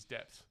bus with his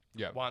depth.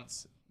 Yeah.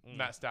 Once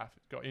Matt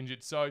Stafford got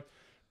injured. So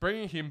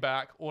bringing him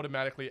back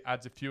automatically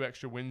adds a few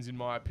extra wins, in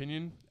my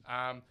opinion.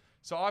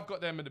 So I've got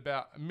them at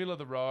about middle of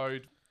the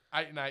road,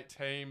 8-8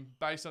 team,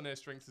 based on their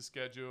strength of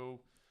schedule,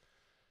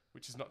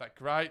 which is not that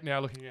great. Now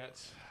looking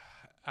at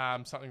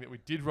something that we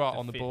did write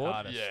on the board.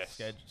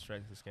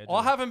 Strength of schedule.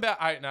 I have them about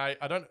 8-8.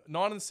 I don't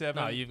 9-7.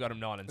 No, you've got them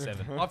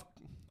 9-7. I've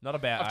Not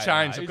about. I've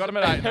changed. I've got them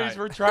at 8-8. He's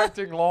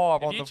retracting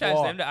live on If the you change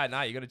fly. them to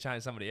 8-8, you got to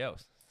change somebody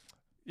else.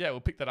 Yeah, we'll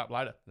pick that up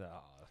later. No,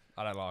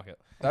 I don't like it.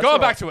 That's Going all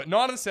back to it,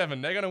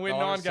 9-7. They're going to win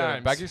 9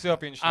 games. Back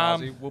yourself in,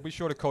 Schnazzy. We'll be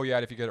sure to call you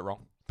out if you get it wrong.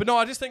 But no,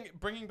 I just think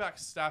bringing back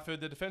Stafford,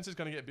 the defense is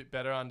going to get a bit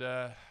better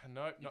under.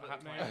 Nope, not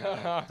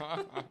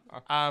happening.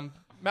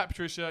 Matt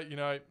Patricia,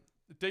 the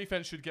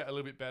defense should get a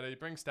little bit better. You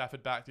bring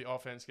Stafford back, the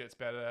offense gets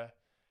better.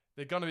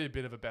 They're going to be a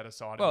bit of a better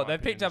side. Well,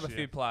 they've picked up a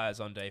few players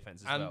on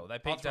defense as And well. They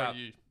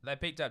I'll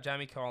picked up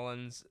Jamie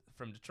Collins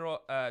from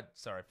Detroit.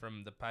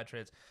 From the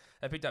Patriots.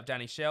 They picked up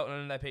Danny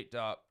Shelton. They picked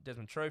up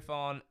Desmond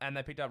Trufant, and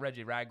they picked up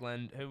Reggie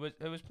Ragland, who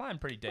was playing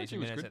pretty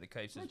decent minutes at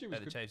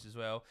the Chiefs as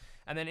well.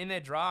 And then in their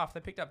draft, they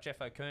picked up Jeff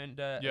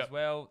Okunda as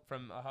well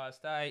from Ohio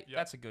State. Yep.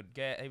 That's a good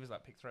get. He was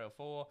like pick 3 or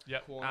 4.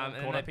 Yep. And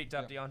then they picked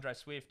up DeAndre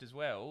Swift as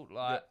well,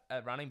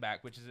 at running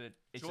back, which is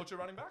Georgia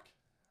running back.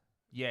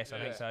 Yes, I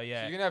think so. Yeah.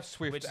 So you're going to have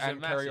Swift Which is and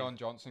a massive- Kerryon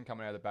Johnson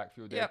coming out of the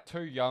backfield. They're Yep.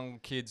 2 young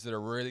kids that are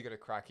really going to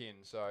crack in.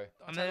 So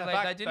And Take then that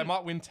back, they they didn't.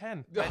 might win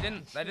 10. They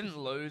didn't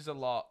lose a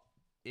lot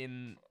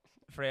in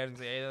free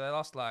agency either. They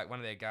lost like one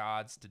of their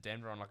guards to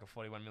Denver on like a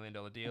 $41 million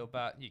deal,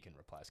 but you can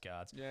replace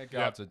guards. yeah,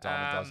 guards are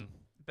dime a dozen.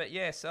 But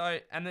yeah,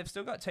 and they've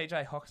still got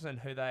TJ Hawkinson,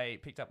 who they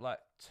picked up like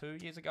 2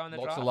 years ago in the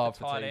Lots draft. of love the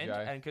for tight TJ. end,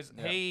 and because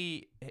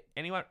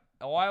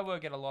Iowa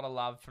get a lot of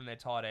love from their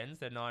tight ends.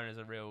 They're known as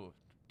a real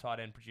tight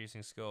end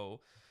producing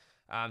school.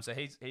 So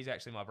he's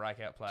actually my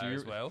breakout player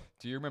as well.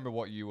 Do you remember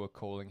what you were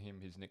calling him,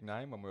 his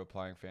nickname, when we were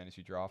playing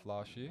fantasy draft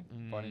last year,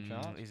 by any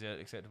chance? Is it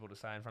acceptable to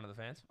say in front of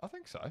the fans? I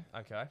think so.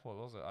 Okay, what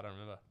was it? I don't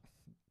remember.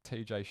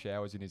 TJ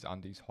Showers in his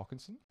undies,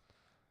 Hawkinson.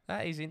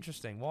 That is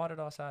interesting. Why did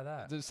I say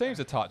that? It seems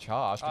a touch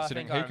harsh, I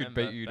considering think I he could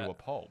remember, beat you to but- a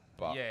pulp.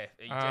 But Yeah,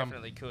 he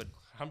definitely could.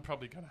 I'm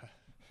probably going to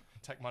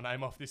take my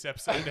name off this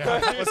episode now.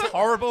 It was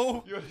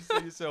horrible. you want to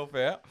see yourself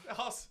out?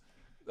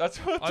 That's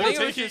what I think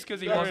it was Tiki- just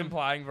because he Darren. wasn't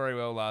playing very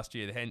well last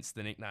year, hence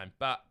the nickname.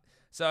 But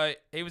so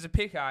he was a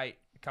pick 8 a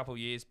couple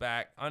years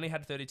back. Only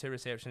had 32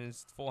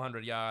 receptions,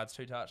 400 yards,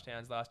 2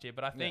 touchdowns last year.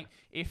 But I think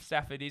if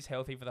Stafford is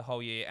healthy for the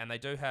whole year, and they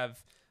do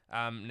have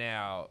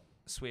now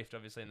Swift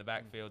obviously in the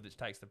backfield, which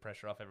takes the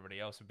pressure off everybody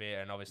else a bit,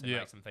 and obviously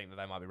makes them think that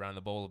they might be running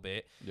the ball a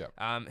bit.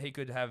 Yeah. He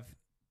could have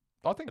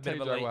I think a bit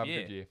TJ of a will late have a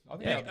year. good year. I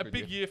think Yeah, he'll have a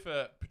big year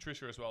for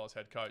Patricia as well as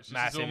head coach. This is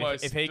massive.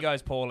 almost If he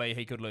goes poorly,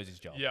 he could lose his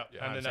job. Yeah,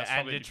 and then that's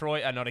and probably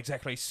Detroit are not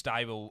exactly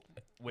stable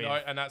with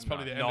and that's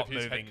probably the end not of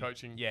his moving, head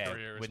coaching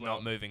career with as well.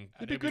 not moving.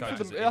 It'd be good for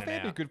coaches them. in I and think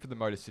it'd be out. good for the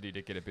Motor City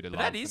to get a bit of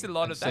But love. that is a and-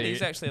 lot and of. That see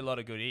is it. actually a lot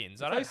of good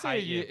ins. I If don't they see a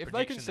hate year, your if they can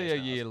prediction see these a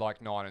year days. like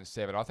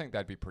 9-7, I think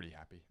they'd be pretty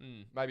happy.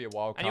 Maybe a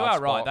wild card. And you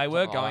are right. spot, They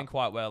were something like going that.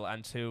 quite well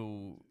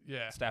until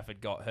Stafford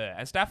got hurt.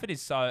 And Stafford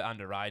is so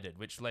underrated,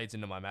 which leads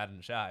into my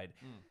Madden shade.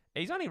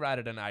 He's only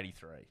rated an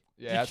 83.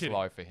 Yeah, that's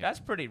low for him. That's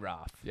pretty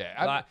rough.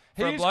 Yeah, like,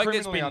 he for a is bloke that's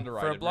criminally been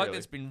underrated, for a bloke really.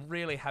 that's been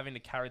really having to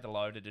carry the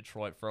load at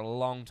Detroit for a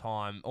long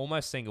time,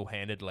 almost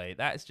single-handedly.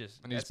 That's just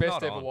And his it's best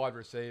not ever on. wide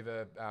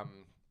receiver,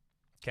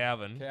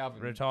 Calvin retiring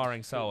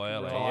retiring so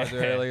early. retires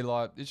early.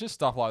 Like it's just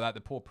stuff like that.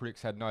 The poor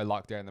pricks had no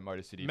luck down the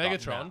Motor City. but-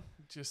 Megatron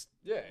just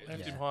left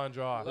left him high and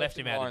dry. Left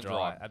him out high to and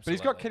dry. But he's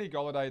got absolutely.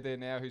 Kenny Golladay there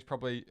now, who's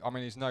probably. I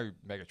mean, he's no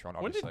Megatron. When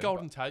Obviously, did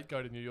Golden Tate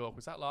go to New York?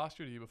 Was that last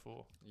year or the year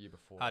before? year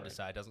before? Hard I to think.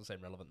 say. It doesn't seem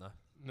relevant though.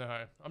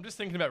 No, I'm just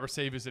thinking about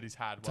receivers that he's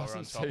had while Doesn't we're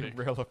on seem topic.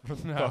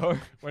 relevant. No. though. We're Well,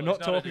 not he's not at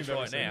talking Detroit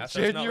about now, receivers. so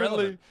it's not Genuinely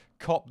relevant.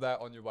 cop that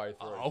on your way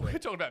through. Oh, we're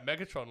talking about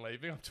Megatron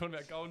leaving. I'm talking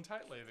about Golden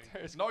Tate leaving.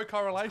 There's no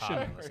correlation.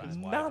 hard on the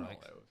same None. wavelength.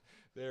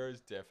 There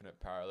is definite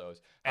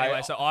parallels. Anyway,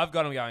 Hey, so I've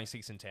got them going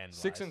 6 and 10.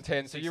 6 Blaze. and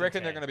 10. So 6 you and reckon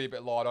 10. they're going to be a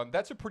bit light on?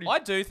 That's a pretty. I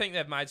do think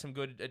they've made some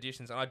good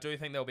additions, and I do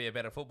think they'll be a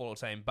better football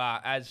team.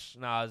 But as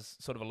Naz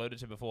sort of alluded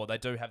to before, they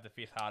do have the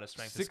 5th hardest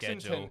strength of 6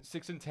 and schedule. 10.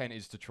 6 and 10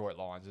 is Detroit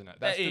Lions, isn't it?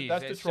 That That's is.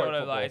 that's It's Detroit sort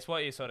of football. like it's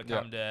what you sort of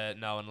come to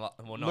know and not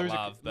lose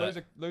love.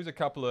 But lose a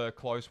couple of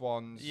close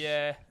ones.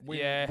 yeah,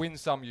 Win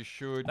some you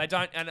should. they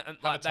don't, and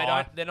like, they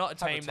tie. don't. They're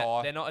not a Have a team tie.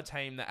 that they're not a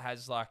team that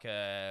has like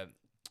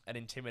an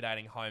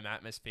intimidating home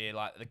atmosphere.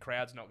 Like the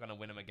crowd's not going to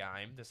win them a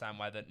game the same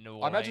way that New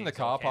Orleans. I imagine the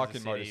car or park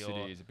Kansas in Motor City City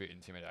or- is a bit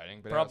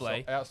intimidating, but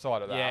Probably.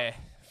 outside of that, Yeah.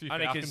 Few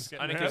Only Falcons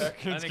because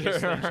getting hurt.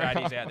 Slim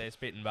Shady's out there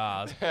spitting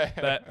bars.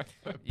 But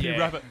yeah.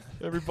 Rabbit.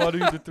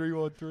 everybody's a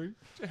 3-1-3.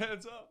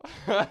 Hands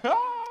up.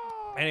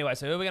 Anyway,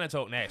 so who are we going to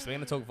talk next? Are we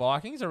going to talk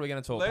Vikings or are we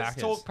going to talk Let's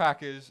Packers? talk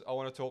Packers. I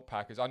want to talk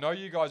Packers. I know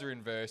you guys are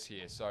in verse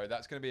here, so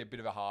that's going to be a bit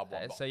of a hard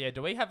one. So yeah,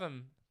 do we have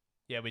them?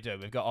 Yeah, we do.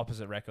 We've got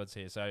opposite records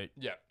here. So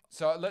Yeah.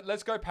 So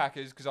let's go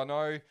Packers because I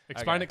know.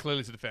 Explain it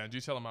clearly to the fans.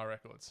 You tell them our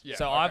records. Yeah.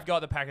 so okay. I've got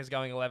the Packers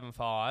going 11-5.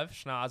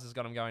 Schnars has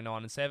got them going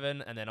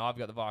 9-7, and then I've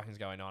got the Vikings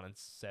going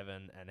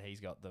 9-7, and he's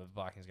got the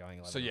Vikings going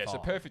 11-5. So yeah, so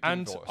perfect.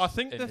 And inverse. I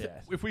think that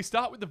Yeah. if we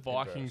start with the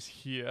Vikings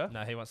here,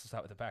 No, he wants to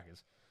start with the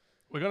Packers.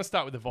 we're going to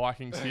start with the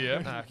Vikings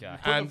here. Okay.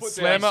 And Put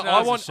the foot down. Slammer,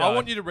 Snarls the I show.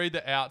 want you to read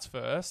the outs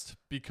first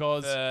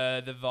because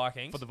The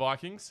Vikings. for the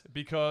Vikings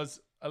because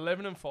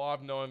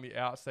 11-5, knowing the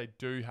outs they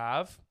do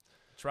have,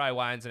 Trey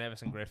Waynes and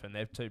Everson Griffin.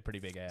 They're two pretty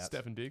big outs.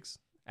 Stefan Diggs.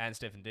 And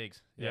Stephen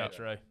Diggs. Yeah. Yeah,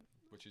 true.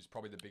 which is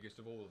probably the biggest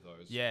of all of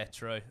those. Yeah,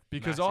 true.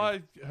 Because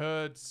Massive.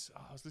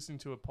 I was listening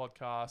to a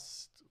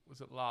podcast,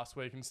 was it last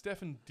week, and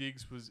Stefan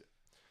Diggs was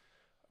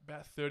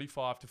about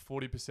 35 to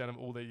 40% of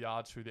all their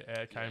yards through the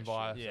air came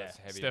via Yeah. That's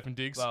heavy. Stefan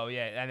Diggs. Well,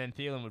 yeah, and then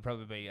Thielen would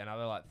probably be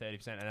another like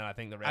 30%, and then I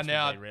think the rest And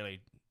now would be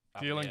really.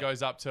 up Thielen there.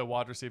 goes up to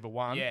wide receiver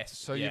 1. Yes.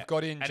 So yeah. you've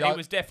got in. And he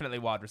was definitely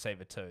wide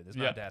receiver too. There's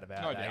no Yeah. doubt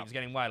about No that. He doubt. was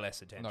getting way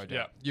less attention. No doubt.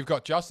 Yeah. You've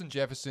got Justin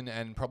Jefferson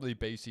and probably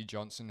BC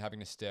Johnson having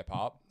to step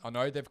up. I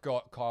know they've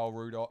got Kyle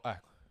Rudolph.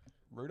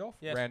 Rudolph?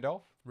 Yes.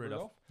 Randolph?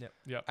 Rudolph. Yep.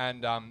 Yep.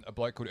 And a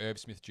bloke called Irv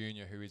Smith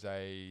Jr., who is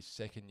a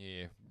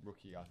second-year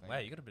rookie, I think. Wow,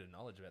 you got a bit of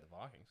knowledge about the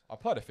Vikings. I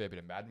played a fair bit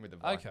of Madden with the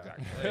Vikings. Okay.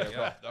 Actually. There you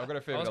go. I've got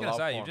a fair I bit was of going to love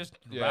say for you 'em. just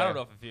Yeah. rattled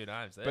off a few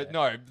names there. But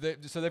no,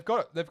 so they've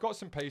got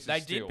some pieces. they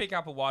still. did pick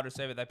up a wide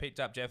receiver. They picked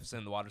up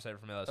Jefferson, the wide receiver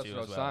from LSU That's what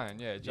I as was well. saying.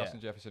 Yeah, Justin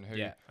Jefferson, who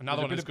Yeah. Another was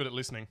a one bit who's of- good at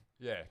listening.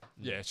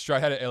 yeah,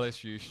 straight out of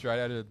LSU, straight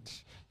out of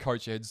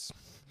Coach Ed's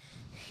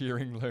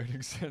hearing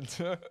learning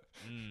center.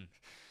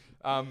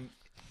 Mm.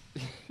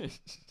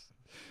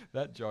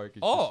 That joke.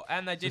 Is Oh,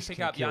 and they did just pick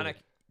gonna up kill Yannick.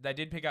 They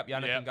did pick up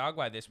Yannick Yep.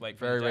 Ngagwe this week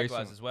from Very the Jaguars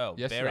recent. as well.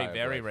 Yesterday, Very, I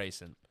very believe.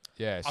 recent.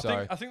 yeah. I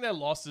So think their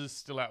losses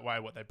still outweigh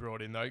what they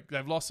brought in, though.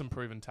 They've lost some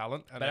proven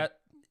talent. And But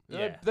they'd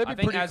yeah, be I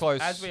think pretty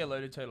close. as we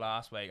alluded to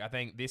last week, I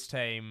think this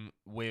team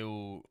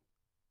will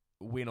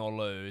win or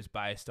lose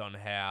based on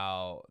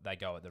how they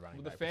go at the running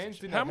well, the back fans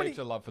position. didn't How have many- heaps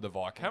of love for the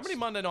Vikings. how many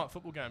Monday night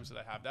football games do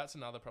they have? That's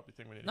another probably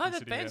thing we need to No, the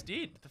consider fans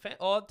here.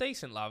 did.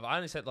 Decent love. I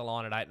only set the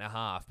line at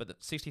 8.5, but the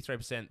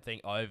 63%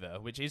 think over,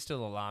 which is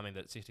still alarming.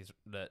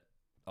 That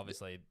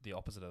obviously the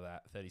opposite of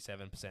that,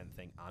 37%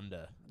 think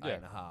under Yeah.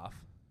 8.5.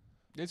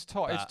 It's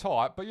tight. But It's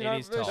tight, but you it know,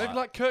 is there's- tight. They've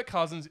like Kirk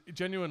Cousins,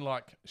 genuine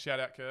like shout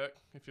out Kirk.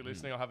 If you're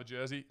listening, I'll have a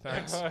jersey.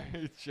 Thanks.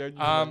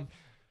 Genuinely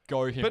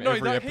go him But no,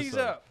 every he's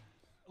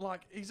episode.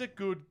 he's a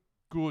good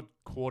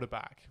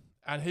quarterback,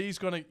 and he's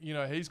gonna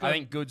I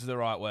think good's the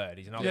right word.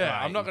 He's not. yeah.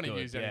 great, I'm not he's gonna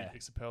good, use any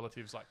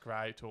superlatives like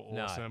great or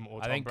No, awesome or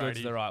I Tom think Brady.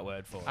 good's the right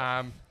word for it.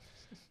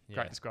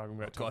 Great Yeah. describing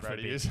what God Tom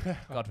Brady forbid. is.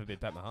 God forbid,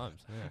 Pat Mahomes.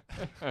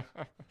 Yeah.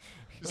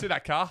 You see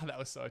that car? That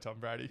was so Tom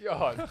Brady.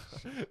 God.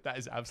 That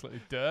is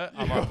absolutely dirt.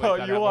 I you might bleep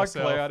that you out are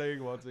myself.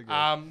 clouding once again.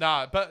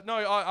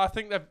 I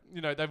think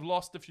they've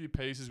lost a few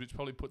pieces, which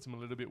probably puts them a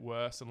little bit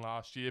worse than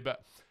last year.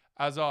 But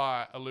as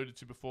I alluded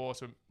to before,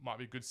 so it might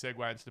be a good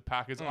segue into the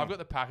Packers. I've got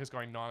the Packers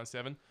going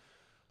 9-7.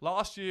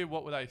 Last year,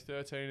 what were they?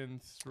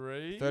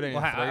 13-3. 13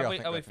 Well, and 3, are I we,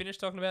 think. are we they- finished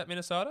talking about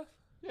Minnesota?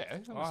 Yeah, I'm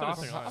I sort of-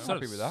 think I'm I- happy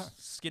with that.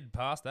 Skid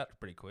past that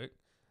pretty quick.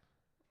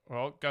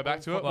 Well, go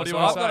back to it. Well, What do so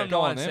you want I've to got say? a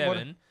Go on then, what-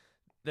 9-7.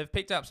 They've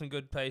picked up some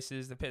good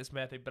pieces. They've picked some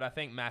bad things, but I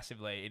think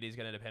massively it is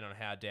going to depend on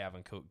how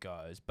Dalvin Cook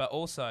goes. But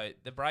also,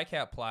 the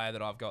breakout player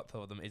that I've got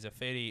for them is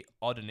Afedi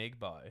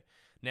Odenigbo.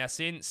 Now,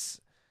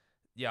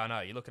 I know,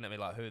 you're looking at me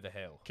like, who the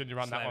hell? Can you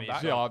run that Slam one me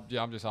back?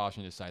 I'm just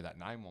asking you to say that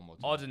name one more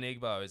time.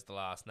 Odenigbo is the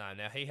last name.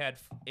 Now, he had,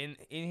 in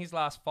his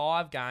last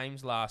 5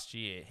 games last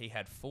year, he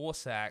had 4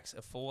 sacks,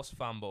 a forced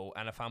fumble,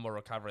 and a fumble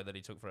recovery that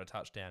he took for a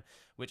touchdown,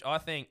 which I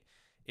think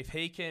if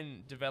he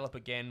can develop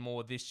again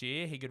more this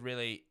year, he could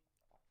really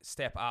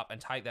step up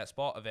and take that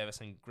spot of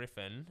Everson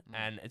Griffin.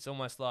 And it's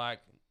almost like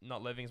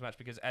not living as much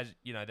because, as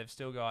you know, they've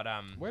still got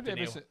Where did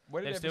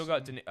they've still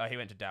got he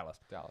went to Dallas,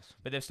 Dallas?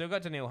 but they've still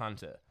got Daniil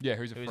Hunter, Yeah,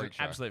 who's a who's freak an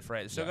show. absolute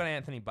freak. They've still Yeah. got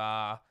Anthony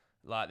Barr.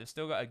 Like, they've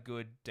still got a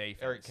good defense.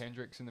 Eric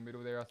Kendricks in the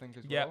middle there, I think,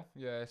 as Yep. well.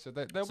 Yeah, so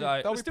they'll So-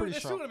 be They're pretty still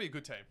strong. going to be a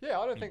good team. Yeah,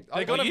 I don't think They're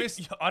I gonna think-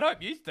 miss. I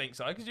don't you think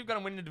so because you've got to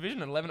win the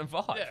division at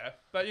 11-5. Yeah,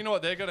 but you know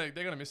what? They're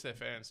gonna miss their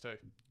fans too.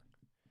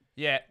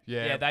 Yeah,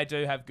 Yeah. they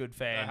do have good They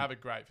fan. have a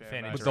great fan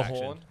fan base. with the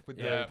interaction. horn, with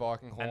Yeah. the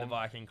Viking horn, and the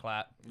Viking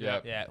clap.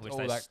 Yeah. Yeah, which All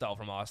they that- stole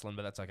from Iceland,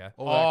 but that's okay.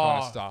 all that kind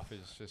of Oh. stuff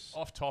is just.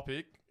 Off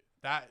topic,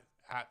 that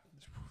at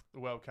the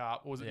World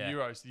Cup, or was it Yeah. the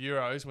Euros? The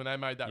Euros when they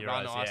made that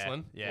run to Euros, yeah,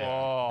 Iceland. yeah.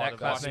 Oh, That the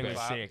clap Viking thing was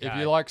clap. sick. If eh?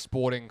 you like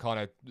sporting kind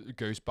of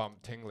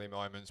goosebump tingly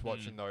moments,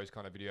 watching those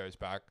kind of videos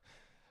back,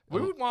 We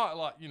would might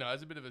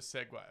as a bit of a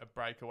segue, a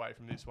break away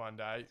from this one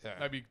day, Yeah.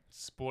 maybe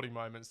sporting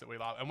moments that we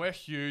love, and we're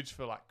huge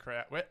for like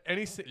crowd.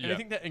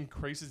 Anything that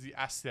increases the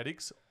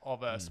aesthetics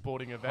of a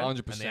sporting event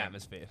 100%. And the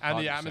atmosphere. and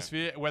the 100%.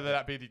 atmosphere, whether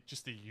that be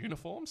just the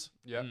uniforms.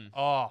 Yeah,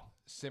 Oh,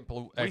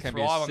 simple. We It can be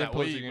thrive as on that.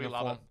 simple as a We love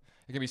uniform. it.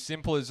 It can be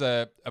simple as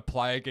a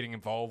player getting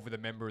involved with a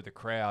member of the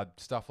crowd,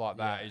 stuff like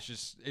that. Yeah.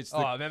 It's Oh,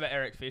 the I remember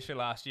Eric Fisher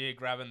last year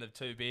grabbing the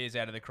 2 beers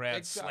out of the crowd,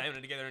 Exactly. slamming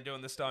it together and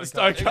doing the stone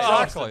Stone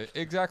cold. Cold.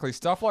 exactly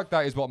stuff like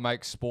that is what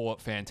makes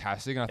sport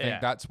fantastic, and I think Yeah.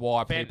 that's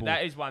why people.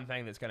 That is one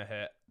thing that's going to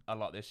hurt a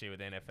lot this year with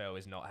the NFL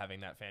is not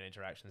having that fan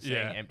interaction.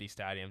 Yeah. Seeing empty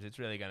stadiums, it's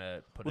really going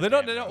to put. Well, they're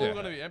not all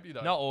going to be empty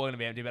though. Not all going to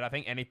be empty, but I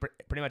think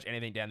pretty much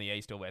anything down the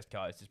east or west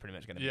coast is pretty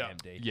much going to be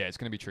empty. Yeah, it's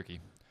going to be tricky.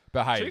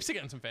 But hey, Chiefs are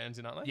getting some fans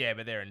in, aren't they? Yeah,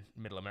 but they're in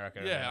Middle America.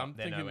 and Yeah,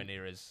 they're nowhere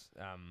near as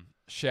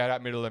shout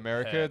out Middle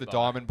America, hurt the by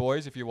Diamond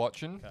Boys, if you're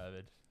watching.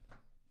 COVID. I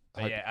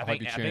But hope- yeah, I I hope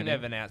think you I tune think in.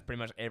 they've announced pretty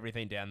much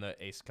everything down the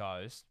east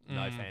coast.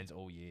 No fans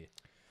all year.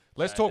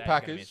 Let's So talk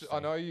that is gonna be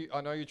Packers.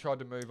 I know you tried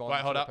to move on Wait,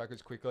 to hold the up.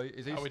 Packers quickly.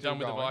 Is he Are we still done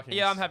with the going? Vikings?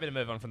 Yeah, I'm happy to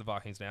move on from the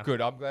Vikings now.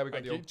 Good. I'm glad we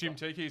got Thank you. Jim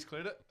Tiki's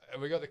cleared it.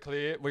 we got the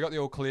clear. We got the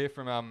all clear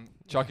from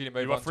Chucky to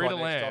move You are on free to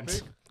to our next land.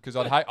 topic. Because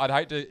I'd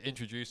hate to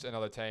introduce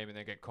another team and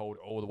then get called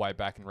all the way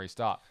back and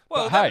restart.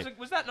 Well, but hey,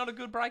 was that not a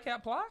good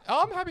breakout play?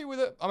 I'm happy with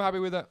it. I'm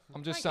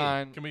just Thank you.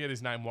 saying. Can we get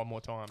his name one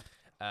more time?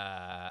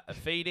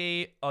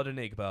 Afidi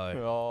Odenigbo.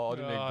 Oh, I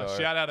didn't Oh, know.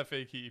 shout out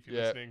Afiki if you're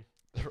Yeah. listening.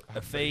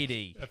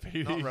 Afidi.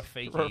 Afidi. Not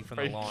Rafiki from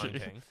The Lion Rafiki.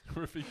 King.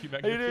 Rafiki He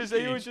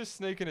Magnifici. was just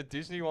sneaking a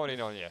Disney one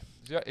in on you.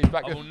 He's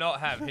back. I will not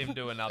have him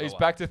do another He's one.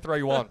 back to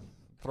 3-1.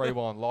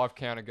 3-1. Live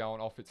counter going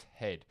off its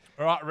head.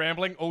 All right,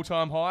 rambling.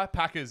 All-time high.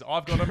 Packers.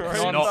 I've got them.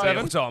 It's 9 not the 7.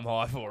 all-time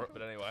high for it,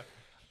 but anyway.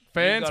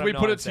 Fans, got we them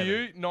put it to 9-7.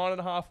 you.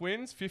 9.5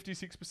 wins.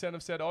 56%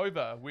 have said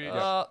over.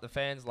 Oh, the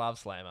fans love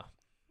Slammer.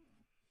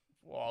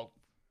 Well,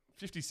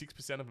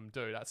 56% of them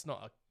do. That's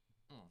not a.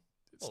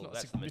 It's Well, not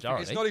that's the significant.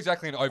 majority. It's not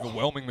exactly an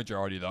overwhelming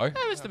majority, though. No,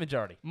 it's the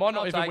majority. Might I'll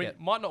not even take win. it.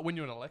 Might not win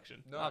you an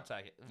election. No. I'll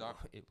take it. No.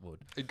 It would.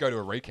 It'd go to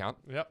a recount.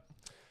 Yep.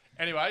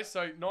 Anyway,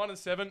 so 9 and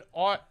 7.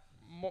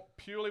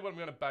 Purely what I'm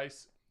going to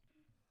base.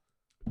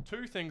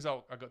 Two things I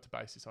got to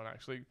base this on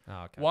actually.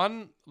 Oh, okay.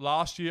 One,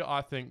 last year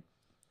I think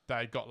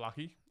they got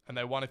lucky and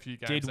they won a few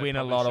games. Did they win a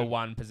probably lot of shouldn't.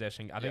 one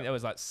possession. I think Yeah. there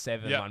was like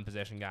 7 Yeah.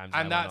 one-possession games.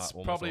 And they won, that's like,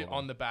 almost probably all of them.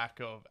 on the back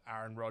of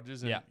Aaron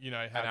Rodgers and Yeah. you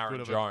know how And Aaron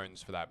good of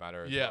Jones, for that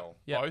matter, as well.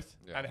 Yeah. both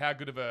Yeah. and how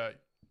good of a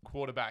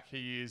quarterback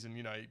he is and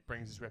you know he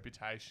brings his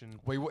reputation.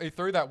 He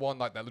threw that one,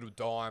 like that little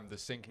dime, the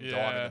sinking dime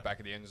in Yeah. the back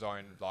of the end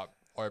zone, like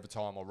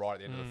overtime or right at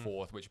the end of the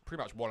fourth, which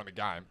pretty much won him a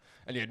game,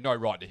 and he had no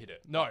right to hit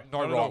it. No, no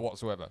not at right all.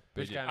 whatsoever.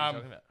 But Which yeah, game are you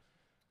talking about?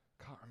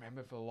 can't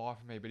remember for the life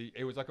of me, but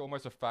it was like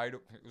almost a fade.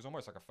 It was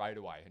almost like a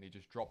fadeaway, and he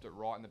just dropped it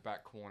right in the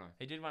back corner.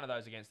 He did one of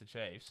those against the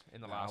Chiefs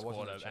in the No, last it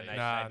wasn't quarter, the and Chiefs.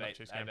 Nah, they not beat,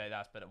 Chiefs they game. beat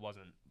us, but it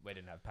wasn't. We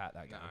didn't have Pat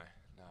that game.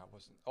 No, it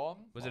wasn't.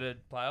 Was it a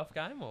playoff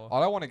game or?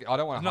 I don't want to Not harp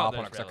that on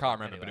it it's because I can't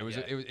relevant remember,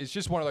 anyway, but it's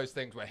just one of those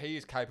things where he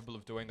is capable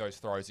of doing those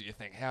throws that you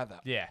think, how the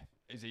Yeah,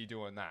 is he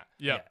doing that?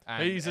 Yeah,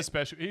 And- he's a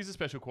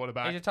special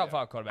quarterback. he's a top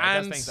 5 quarterback. He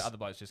does And things that other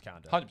blokes just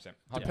can't do. 100%.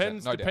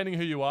 Depends no doubt. depending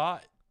who you are,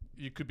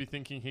 you could be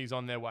thinking he's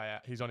on their way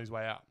out. He's on his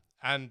way out.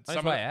 And On his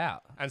some way of,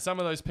 out. and some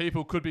of those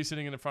people could be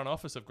sitting in the front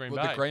office of Green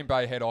Well, Bay. the Green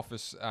Bay head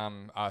office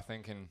are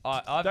thinking.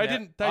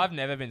 I've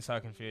never been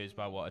so confused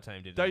by what a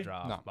team did in They- the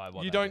draft. No. By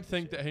what You they don't did this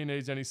think year. that he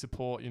needs any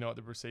support, you know, at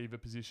the receiver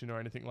position or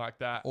anything like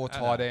that. Or And-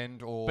 tight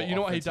end, or. But you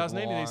know what he offensive does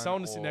need? He needs line,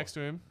 someone to sit or- next to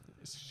him,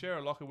 share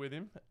a locker with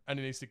him, and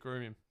he needs to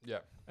groom him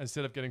Yeah,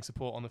 instead of getting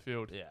support on the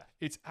field. Yeah.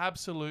 It's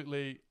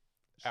absolutely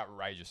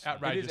outrageous.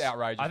 Outrageous. It is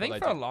outrageous. I what think they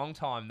for a did. long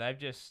time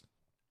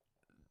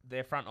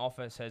their front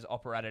office has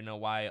operated in a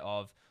way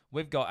of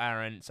we've got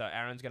Aaron, so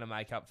Aaron's going to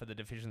make up for the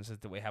deficiencies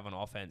that we have on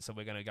offense, so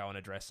we're going to go and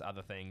address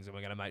other things, and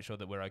we're going to make sure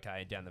that we're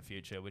okay down the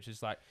future, which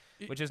is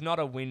not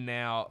a win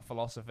now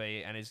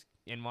philosophy, and is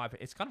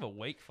it's kind of a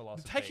weak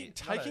philosophy.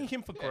 taking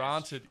him for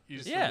granted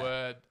is Yeah. the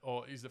word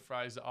or is the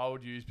phrase that I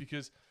would use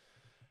because,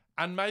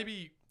 and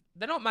maybe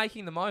They're not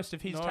making the most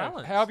of his No.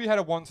 talent. How have you had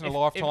a once in a If-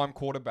 lifetime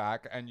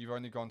quarterback and you've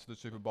only gone to the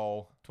Super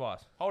Bowl?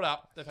 Twice. hold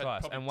up, they've had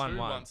Twice, probably and won two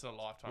one. once in a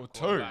lifetime Well,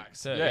 two.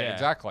 quarterbacks. Two. Yeah, Yeah.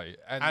 exactly.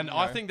 And you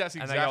I know, think that's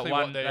And exactly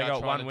what they are got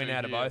trying one to win do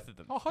out of here. both of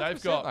them. oh, They've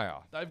 100% got they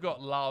are. they've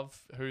got Love,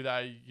 who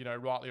they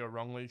rightly or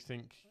wrongly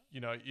think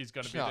is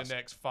going to be Just- the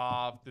next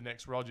Favre, the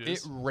next Rodgers.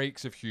 It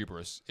reeks of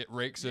hubris. It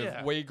reeks of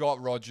Yeah. we got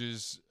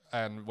Rodgers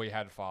and we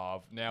had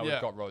Favre. Now Yeah.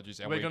 we've got Rodgers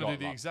and We're we've going got to do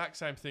the Love. exact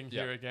same thing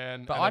Yeah. here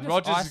again. But and I then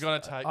just, Rodgers is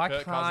going to take I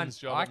Kirk Cousins'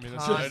 job I at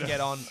Minnesota. can't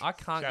get on. I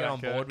can't Shout get out on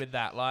Kirk. board with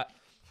that. Like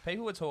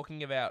people were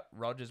talking about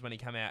Rodgers when he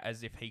came out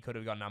as if he could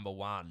have gone number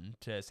 1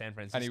 to San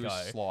Francisco, And he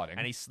was sliding.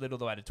 and he slid all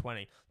the way to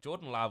 20.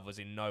 Jordan Love was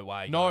in no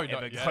way No,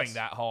 ever yes. going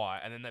that high,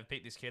 and then they've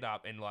picked this kid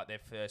up in like their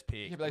first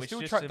pick, Yeah, but they which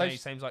still just tra- to they me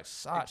s- seems like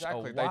such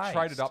Exactly. a They waste.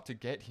 traded up to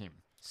get him.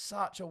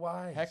 Such a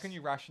waste. How can you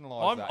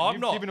rationalise that? I'm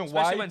You've not. given away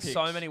Especially when picks.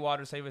 so many wide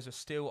receivers are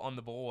still on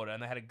the board,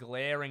 and they had a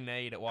glaring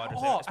need at wide Oh,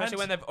 receiver. Especially and-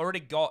 when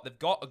they've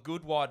got a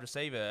good wide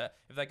receiver.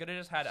 If they could have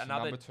just had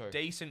another number 2.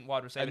 decent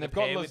wide receiver, And to they've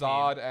got pair with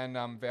Lazard him,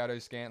 and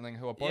Valdez Scantling,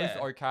 who are both Yeah.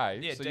 okay.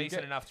 yeah, so you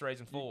decent get, enough 3s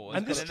and 4s.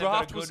 And this then they've got a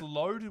draft was good-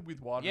 loaded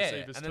with wide yeah,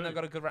 receivers and then too. they've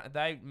got a good.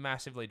 They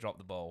massively dropped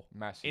the ball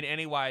massive. in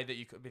any way that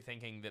you could be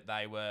thinking that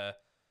they were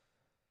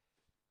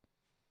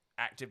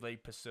actively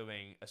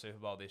pursuing a Super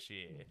Bowl this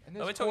year. And But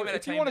there's we're talking about a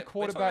if you team want a that-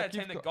 we're talking about quarterback, a team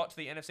you've that got- got to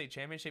the NFC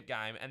Championship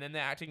game, and then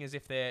they're acting as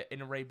if they're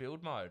in a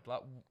rebuild mode.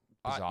 Like,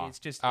 Bizarre. it's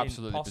just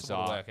Absolutely impossible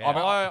bizarre. to work I out.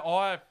 mean,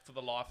 I, for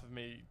the life of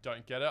me,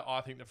 don't get it. I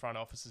think the front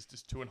office is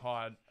just too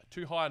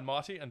high and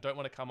mighty, and don't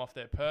want to come off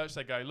their perch.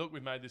 They go, look,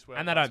 we've made this work.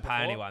 And they once don't pay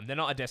before. anyone. They're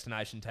not a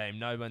destination team.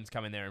 No one's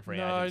coming there in free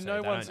No, agency.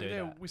 no they one's. don't do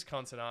They're that.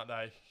 Wisconsin, aren't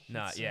they?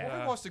 No, It's,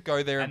 yeah. Who wants to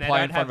go there and, And they play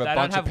don't in front have, of a they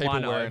bunch don't of have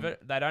people one wearing? over.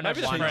 They don't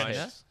Maybe have the one Chiefs.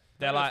 owner.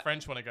 They're Maybe the like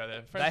French want to go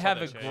there. French they have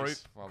a love their group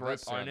cheese. Well, group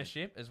that's,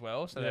 ownership as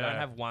well, so they don't Yeah.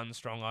 have one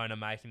strong owner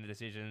making the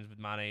decisions with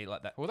money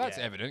like that. Well, that's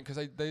yeah. evident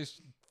because they're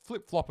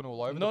flip flopping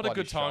all over. Not the a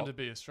good bloody time shop. to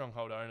be a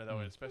stronghold owner though,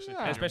 especially if Yeah.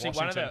 you're in Especially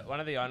Washington. one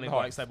of the only No,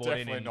 blokes they brought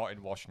in. definitely not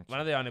in Washington. One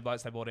of the only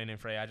blokes they brought in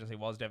free agency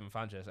was Devin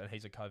Funchess, and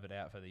he's a COVID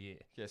out for the year.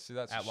 Yeah, see,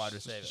 that's at wide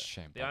just receiver. a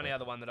shame. The only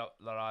other one that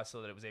I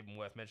saw that it was even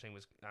worth mentioning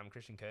was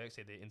Christian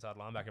Kirksey, the inside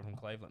linebacker from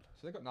Cleveland.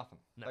 So they got nothing.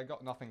 No. They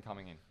got nothing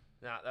coming in.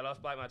 No, they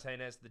lost Blake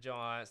Martinez to the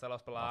Giants. They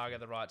lost Balaga,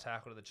 the right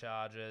tackle, to the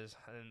Chargers,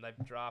 and then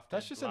they drafted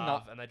That's just a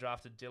Love, and they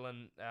drafted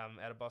Dylan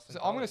out of Boston. So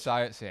I'm going to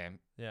College. say it, Sam.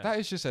 Yeah. That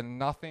is just a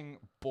nothing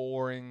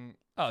boring.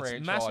 Oh, it's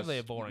franchise massively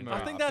a boring move.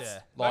 I think draft,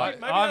 that's yeah.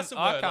 maybe I'm- that's the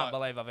I word. can't like,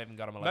 believe I've even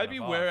got him 11 maybe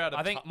and we're 5. out of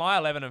I think my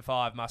 11 and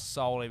 5 must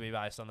solely be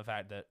based on the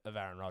fact that of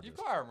Aaron Rodgers. You've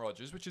got Aaron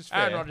Rodgers, which is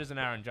fair. Aaron Rodgers and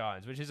Aaron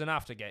Jones, which is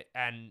enough to get,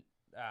 and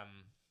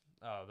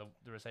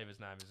the receiver's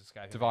name is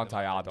escaping me.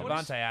 Devontae Adams.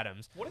 Devontae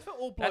Adams. what if it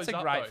all blows That's a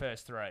up, great though?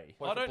 first three.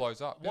 What if I it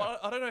blows up? Well,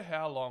 I don't know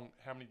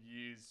how many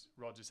years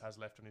Rodgers has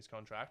left on his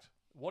contract.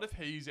 What if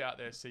he's out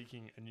there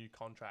seeking a new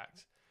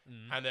contract,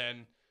 and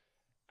then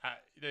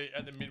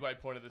at the midway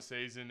point of the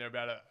season, they're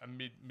about a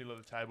middle of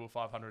the table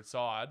 500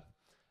 side,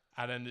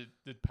 and then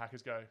the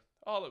Packers go,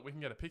 oh look, we can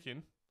get a pick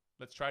in,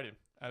 let's trade him,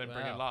 and then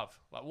bring in Wow. Love.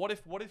 Like,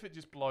 what if it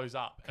just blows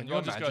up? Can and you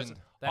Rodgers goes, imagine?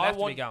 They'd I have to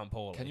be want- going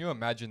poorly. Can you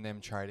imagine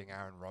them trading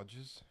Aaron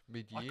Rodgers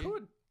mid-year? I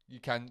could.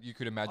 You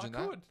could imagine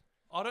I that. could.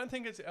 I don't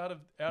think it's out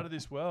of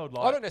this world.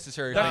 Like, I don't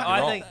necessarily they, think I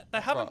you're think- wrong.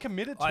 they haven't Right.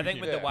 committed to I think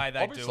him. with Yeah, the way they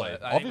obviously. do it, I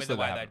think with Obviously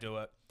the way they they haven't. do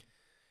it,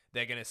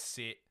 they're going to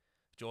sit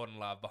Jordan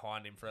Love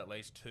behind him for at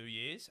least 2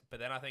 years. But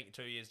then I think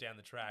 2 years down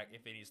the track,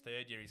 if in his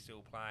third year he's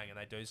still playing and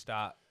they do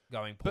start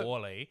going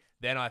poorly,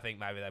 then I think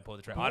maybe they pull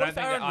the trigger. But I what don't if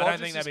think Aaron I don't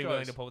Rodgers think they'd just be willing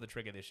goes- to pull the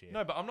trigger this year.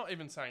 No, but I'm not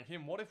even saying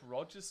him. What if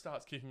Rodgers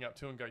starts kicking up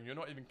too and going, you're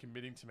not even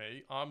committing to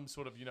me. I'm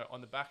sort of,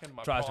 on the back end of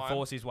my Tries to prime.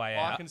 force his way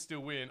I out. can still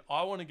win.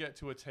 I want to get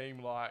to a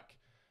team like,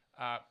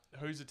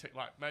 who's a team,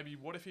 like maybe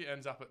what if he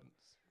ends up at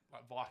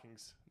like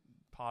Vikings,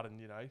 pardon,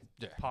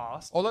 Yeah.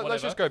 past. Or let's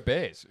whatever. just go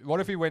Bears. What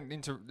if he went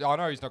into? I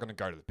know he's not going to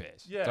go to the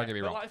Bears. Yeah, Don't get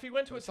me but wrong. like if he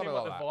went to a team Something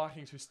like like the that.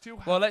 Vikings who still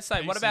have Well, let's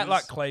say, what about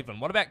like pieces- Cleveland?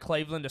 What about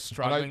Cleveland are I know,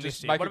 struggling just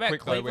this year? make What it about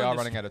quick, though. We Cleveland are is-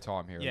 running out of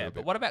time here. a Yeah, little but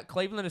bit. what about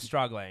Cleveland is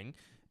struggling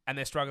and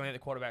they're struggling at the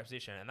quarterback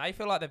position and they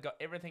feel like they've got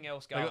everything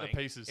else They going? got the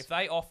pieces. If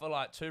they offer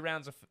like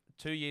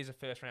 2 years of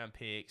first round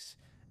picks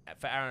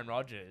for Aaron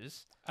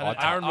Rodgers, And then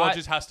I- Aaron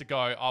Rodgers has to go,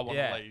 I want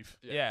Yeah. to leave.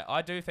 yeah.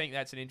 I do think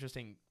that's an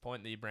interesting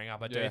point that you bring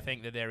up. I do Yeah.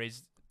 think that there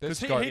is There's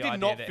Because got- he the did idea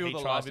not that feel he the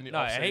tries love to- in the no,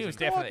 offseason. he was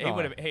God, definitely he no.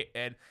 would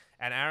have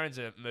and Aaron's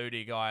a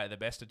moody guy at the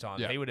best of times.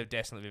 Yeah. He would have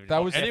definitely been.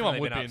 That was- Anyone definitely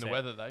would been be in the upset.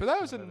 weather, though. But that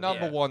was a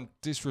number Yeah. one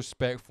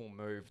disrespectful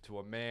move to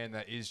a man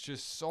that is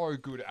just so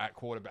good at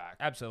quarterback.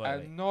 Absolutely.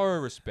 And no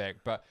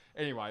respect. But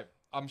anyway,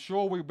 I'm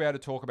sure we'll be able to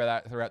talk about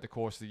that throughout the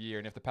course of the year.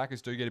 And if the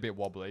Packers do get a bit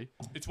wobbly,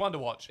 It's one to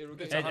watch. It'll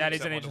get- It's That- that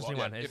is 100% an one to interesting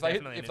watch. one. It's if they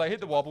definitely hit, an if they hit the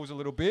interesting one. wobbles a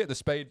little bit, the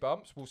speed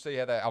bumps, we'll see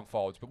how that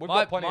unfolds. But we've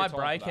My got plenty of time for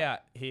that. breakout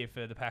here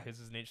for the Packers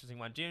is an interesting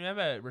one. Do you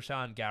remember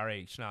Rashawn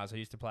Gary Schnars, who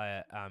used to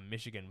play at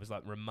Michigan, was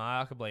like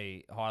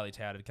remarkably highly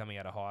touted coming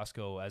out of high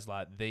school as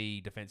like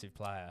the defensive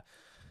player.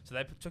 So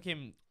they took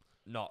him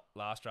not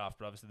last draft,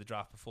 but obviously the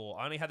draft before.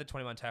 Only had the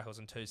 21 tackles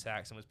and 2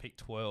 sacks and was picked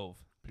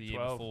 12 the year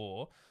 12.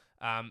 before.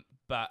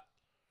 But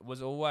was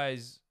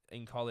always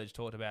in college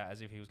talked about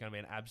as if he was going to be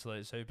an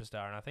absolute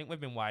superstar, and I think we've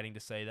been waiting to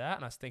see that,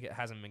 and I think it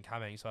hasn't been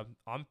coming. So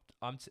I'm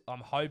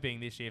hoping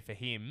this year for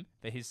him,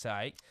 for his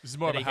sake. This is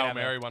more of that a he can Hail have a-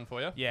 Mary one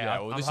for you. Yeah, Yeah,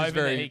 I'm, well, I'm this is hoping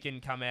very- that he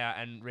can come out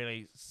and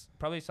really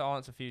probably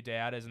silence a few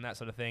doubters and that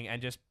sort of thing,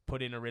 and just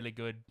put in a really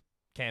good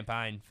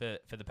campaign for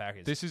the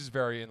Packers. This is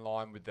very in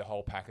line with the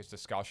whole Packers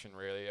discussion,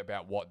 really,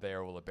 about what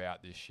they're all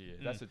about this year.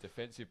 That's a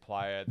defensive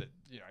player that,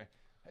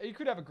 he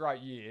could have a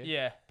great year.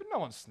 yeah. But no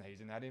one's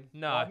sneezing at him.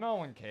 No. Like, no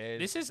one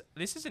cares.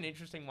 This is an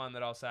interesting one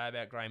that I'll say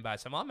about Green Bay.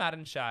 So my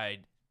Madden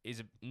shade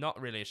is not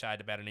really a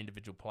shade about an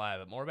individual player,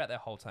 but more about their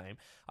whole team.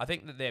 I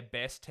think that their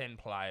best 10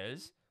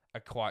 players are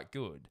quite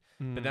good.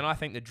 But then I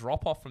think the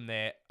drop off from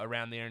there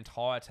around their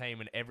entire team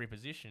and every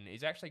position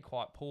is actually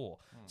quite poor.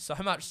 So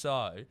much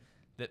so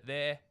that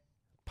their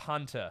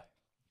punter,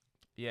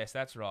 yes,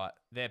 that's right,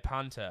 their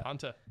punter,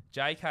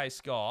 J.K.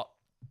 Scott,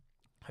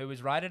 who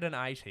was rated an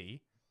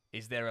 80,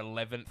 is their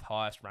 11th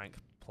highest ranked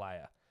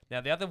player. Now,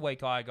 the other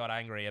week I got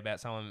angry about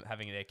someone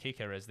having their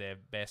kicker as their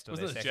best or Was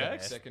their it the second Jags?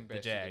 best. Second The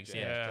best. Jags,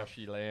 yeah.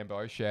 Joshy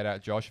Lambo. Shout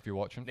out, Josh, if you're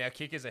watching. Now,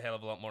 kicker's a hell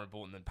of a lot more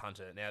important than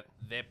punter. Now,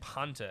 their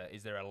punter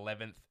is their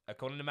 11th,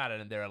 according to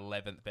Madden, their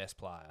 11th best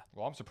player.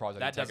 Well, I'm surprised they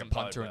That didn't take a doesn't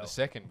bode punter in well. the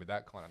second with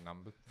that kind of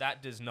number.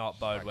 That does not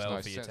bode Makes well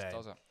no for your sense, team.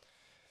 does it?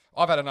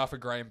 I've had enough of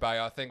Green Bay.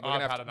 I think we're I've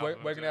gonna had have to, enough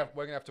of we're them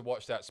gonna have to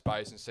watch that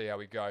space and see how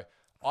we go.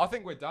 I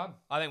think we're done.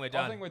 I think we're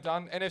done. I think we're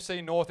done.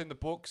 NFC North in the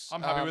books.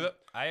 I'm happy with it.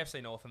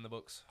 AFC North in the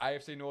books.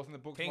 AFC North in the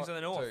books. Kings of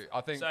the North. Too.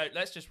 I think. So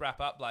let's just wrap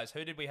up, Blaze.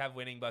 Who did we have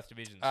winning both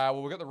divisions? Well,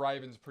 we've got the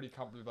Ravens pretty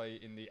comfortably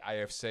in the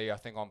AFC. I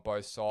think on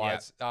both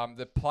sides.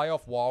 The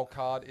playoff wild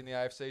card in the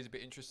AFC is a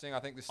bit interesting.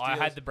 I think the Steelers. I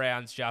had the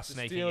Browns just The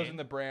sneaking Steelers in. and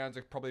the Browns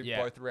are probably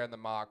Yeah. both around the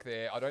mark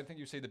there. I don't think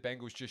you see the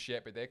Bengals just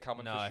yet, but they're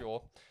coming No. for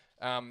sure.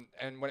 And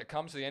when it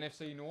comes to the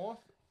NFC North,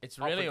 It's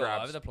up for really all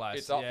grabs. over the place.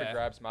 It's up for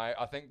grabs, mate.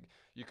 I think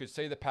you could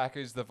see the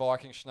Packers, the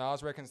Vikings.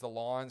 Schnars reckons the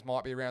Lions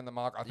might be around the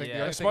mark. I think Yeah.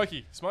 the only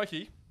thing,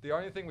 Smoky. the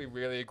only thing we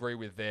really agree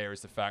with there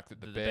is the fact that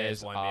the The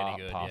Bears won't are be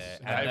any good. pus.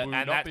 Yeah. They will And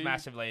not that's be-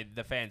 massively.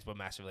 The fans were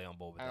massively on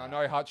board with And that.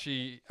 I know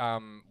Hutchie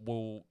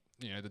will,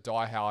 the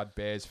diehard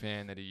Bears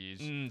fan that he is.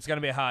 It's going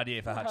to be a hard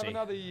year for We'll have Hutchie.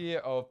 another year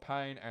of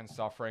pain and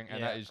suffering,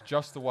 and that Yeah. is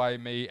just the way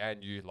me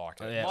and you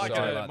like it. Yeah, Might, so-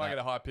 get, like might that. get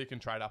a high pick and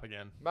trade up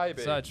again.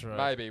 Maybe, So true.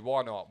 maybe.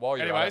 Why not? While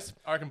you're Anyways,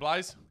 I reckon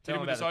Blaze. Tell Hit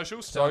him him with the about it.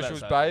 socials. Tell him socials,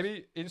 about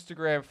baby.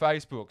 Instagram,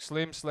 Facebook,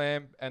 Slim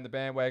Slam, and the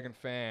Bandwagon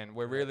Fan.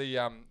 We're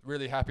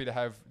really happy to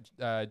have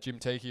Jim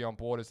Tiki on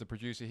board as the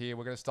producer here.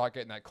 We're going to start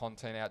getting that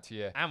content out to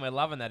you. And we're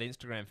loving that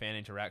Instagram fan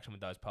interaction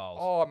with those polls.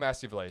 Oh,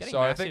 massively. Getting So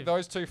I massive. think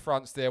those two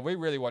fronts there, we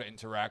really want to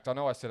interact. I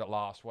know I said it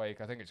last week.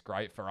 I think it's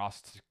great for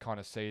us to kind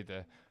of see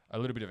a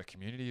little bit of a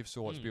community of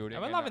sorts building.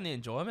 And we're loving the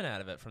enjoyment out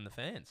of it from the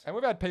fans. And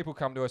we've had people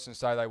come to us and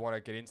say they want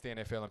to get into the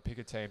NFL and pick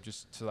a team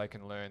just so they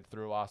can learn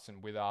through us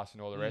and with us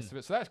and all the rest of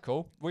it. So that's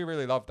cool. We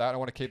really love that. I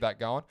want to keep that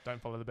going.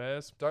 Don't follow the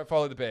Bears. Don't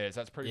follow the Bears.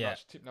 That's pretty Yeah.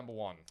 much tip number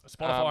one.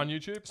 Spotify on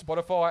YouTube.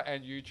 Spotify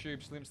and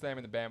YouTube, Slim Slam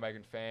and the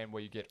Bandwagon Fan,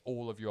 where you get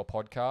all of your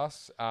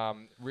podcasts.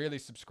 Really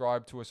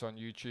subscribe to us on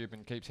YouTube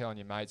and keep telling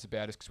your mates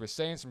about us because we're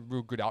seeing some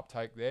real good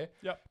uptake there.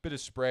 Yep. Bit of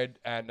spread,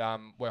 and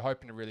we're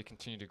hoping to really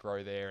continue to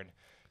grow there and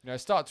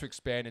start to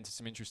expand into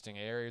some interesting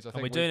areas. I And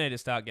think we do need to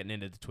start getting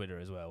into the Twitter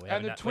as well. We and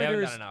haven't, the done, we haven't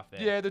Twitter done is enough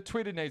there. yeah, the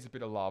Twitter needs a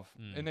bit of love.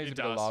 It needs It a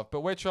bit of does. love, but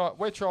we're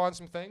trying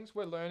some things.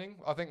 We're learning.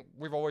 I think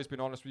we've always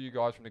been honest with you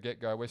guys from the get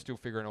go. We're still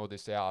figuring all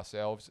this out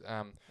ourselves.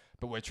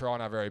 But we're trying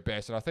our very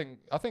best, and I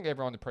think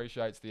everyone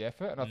appreciates the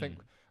effort. And I think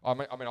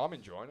I'm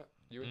enjoying it.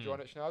 You enjoying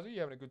it, Schnazzy? You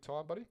having a good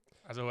time, buddy?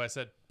 As I always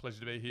said, pleasure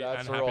to be here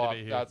That's and happy to right.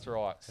 be here. That's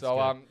right.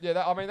 So good.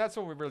 that's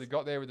all we've really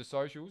got there with the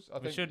socials. I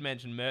We think should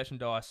mention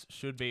merchandise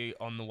should be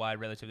on the way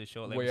relatively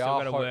shortly. We We've still are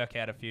got to ho- work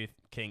out a few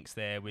kinks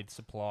there with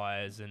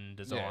suppliers and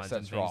designs yes, and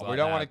that's things right. like we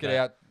don't that, want to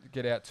but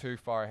get out too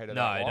far ahead of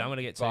No, that. don't one, want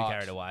to get too but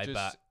carried away, just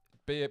but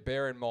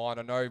bear in mind.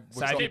 I know we've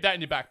Save got- Keep that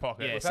in your back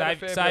pocket. yeah, We've had a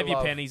fair bit save of your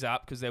love. pennies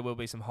up because there will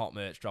be some hot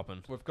merch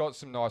dropping. We've got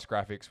some nice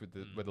graphics with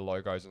the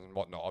logos and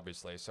whatnot,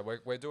 obviously. So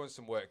we're doing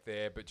some work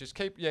there, but just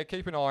keep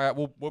an eye out.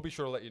 We'll be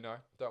sure to let you know.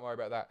 Don't worry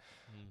about that.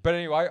 But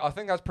anyway, I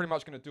think that's pretty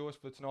much going to do us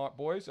for tonight,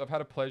 boys. I've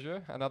had a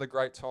pleasure, another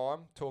great time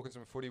talking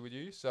some footy with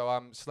you.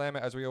 So Slam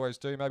it as we always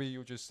do. Maybe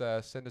you'll just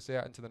send us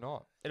out into the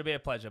night. It'll be a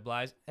pleasure,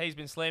 Blaze. He's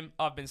been Slim.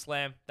 I've been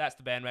Slam. That's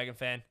the Bandwagon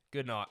Fan.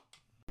 Good night.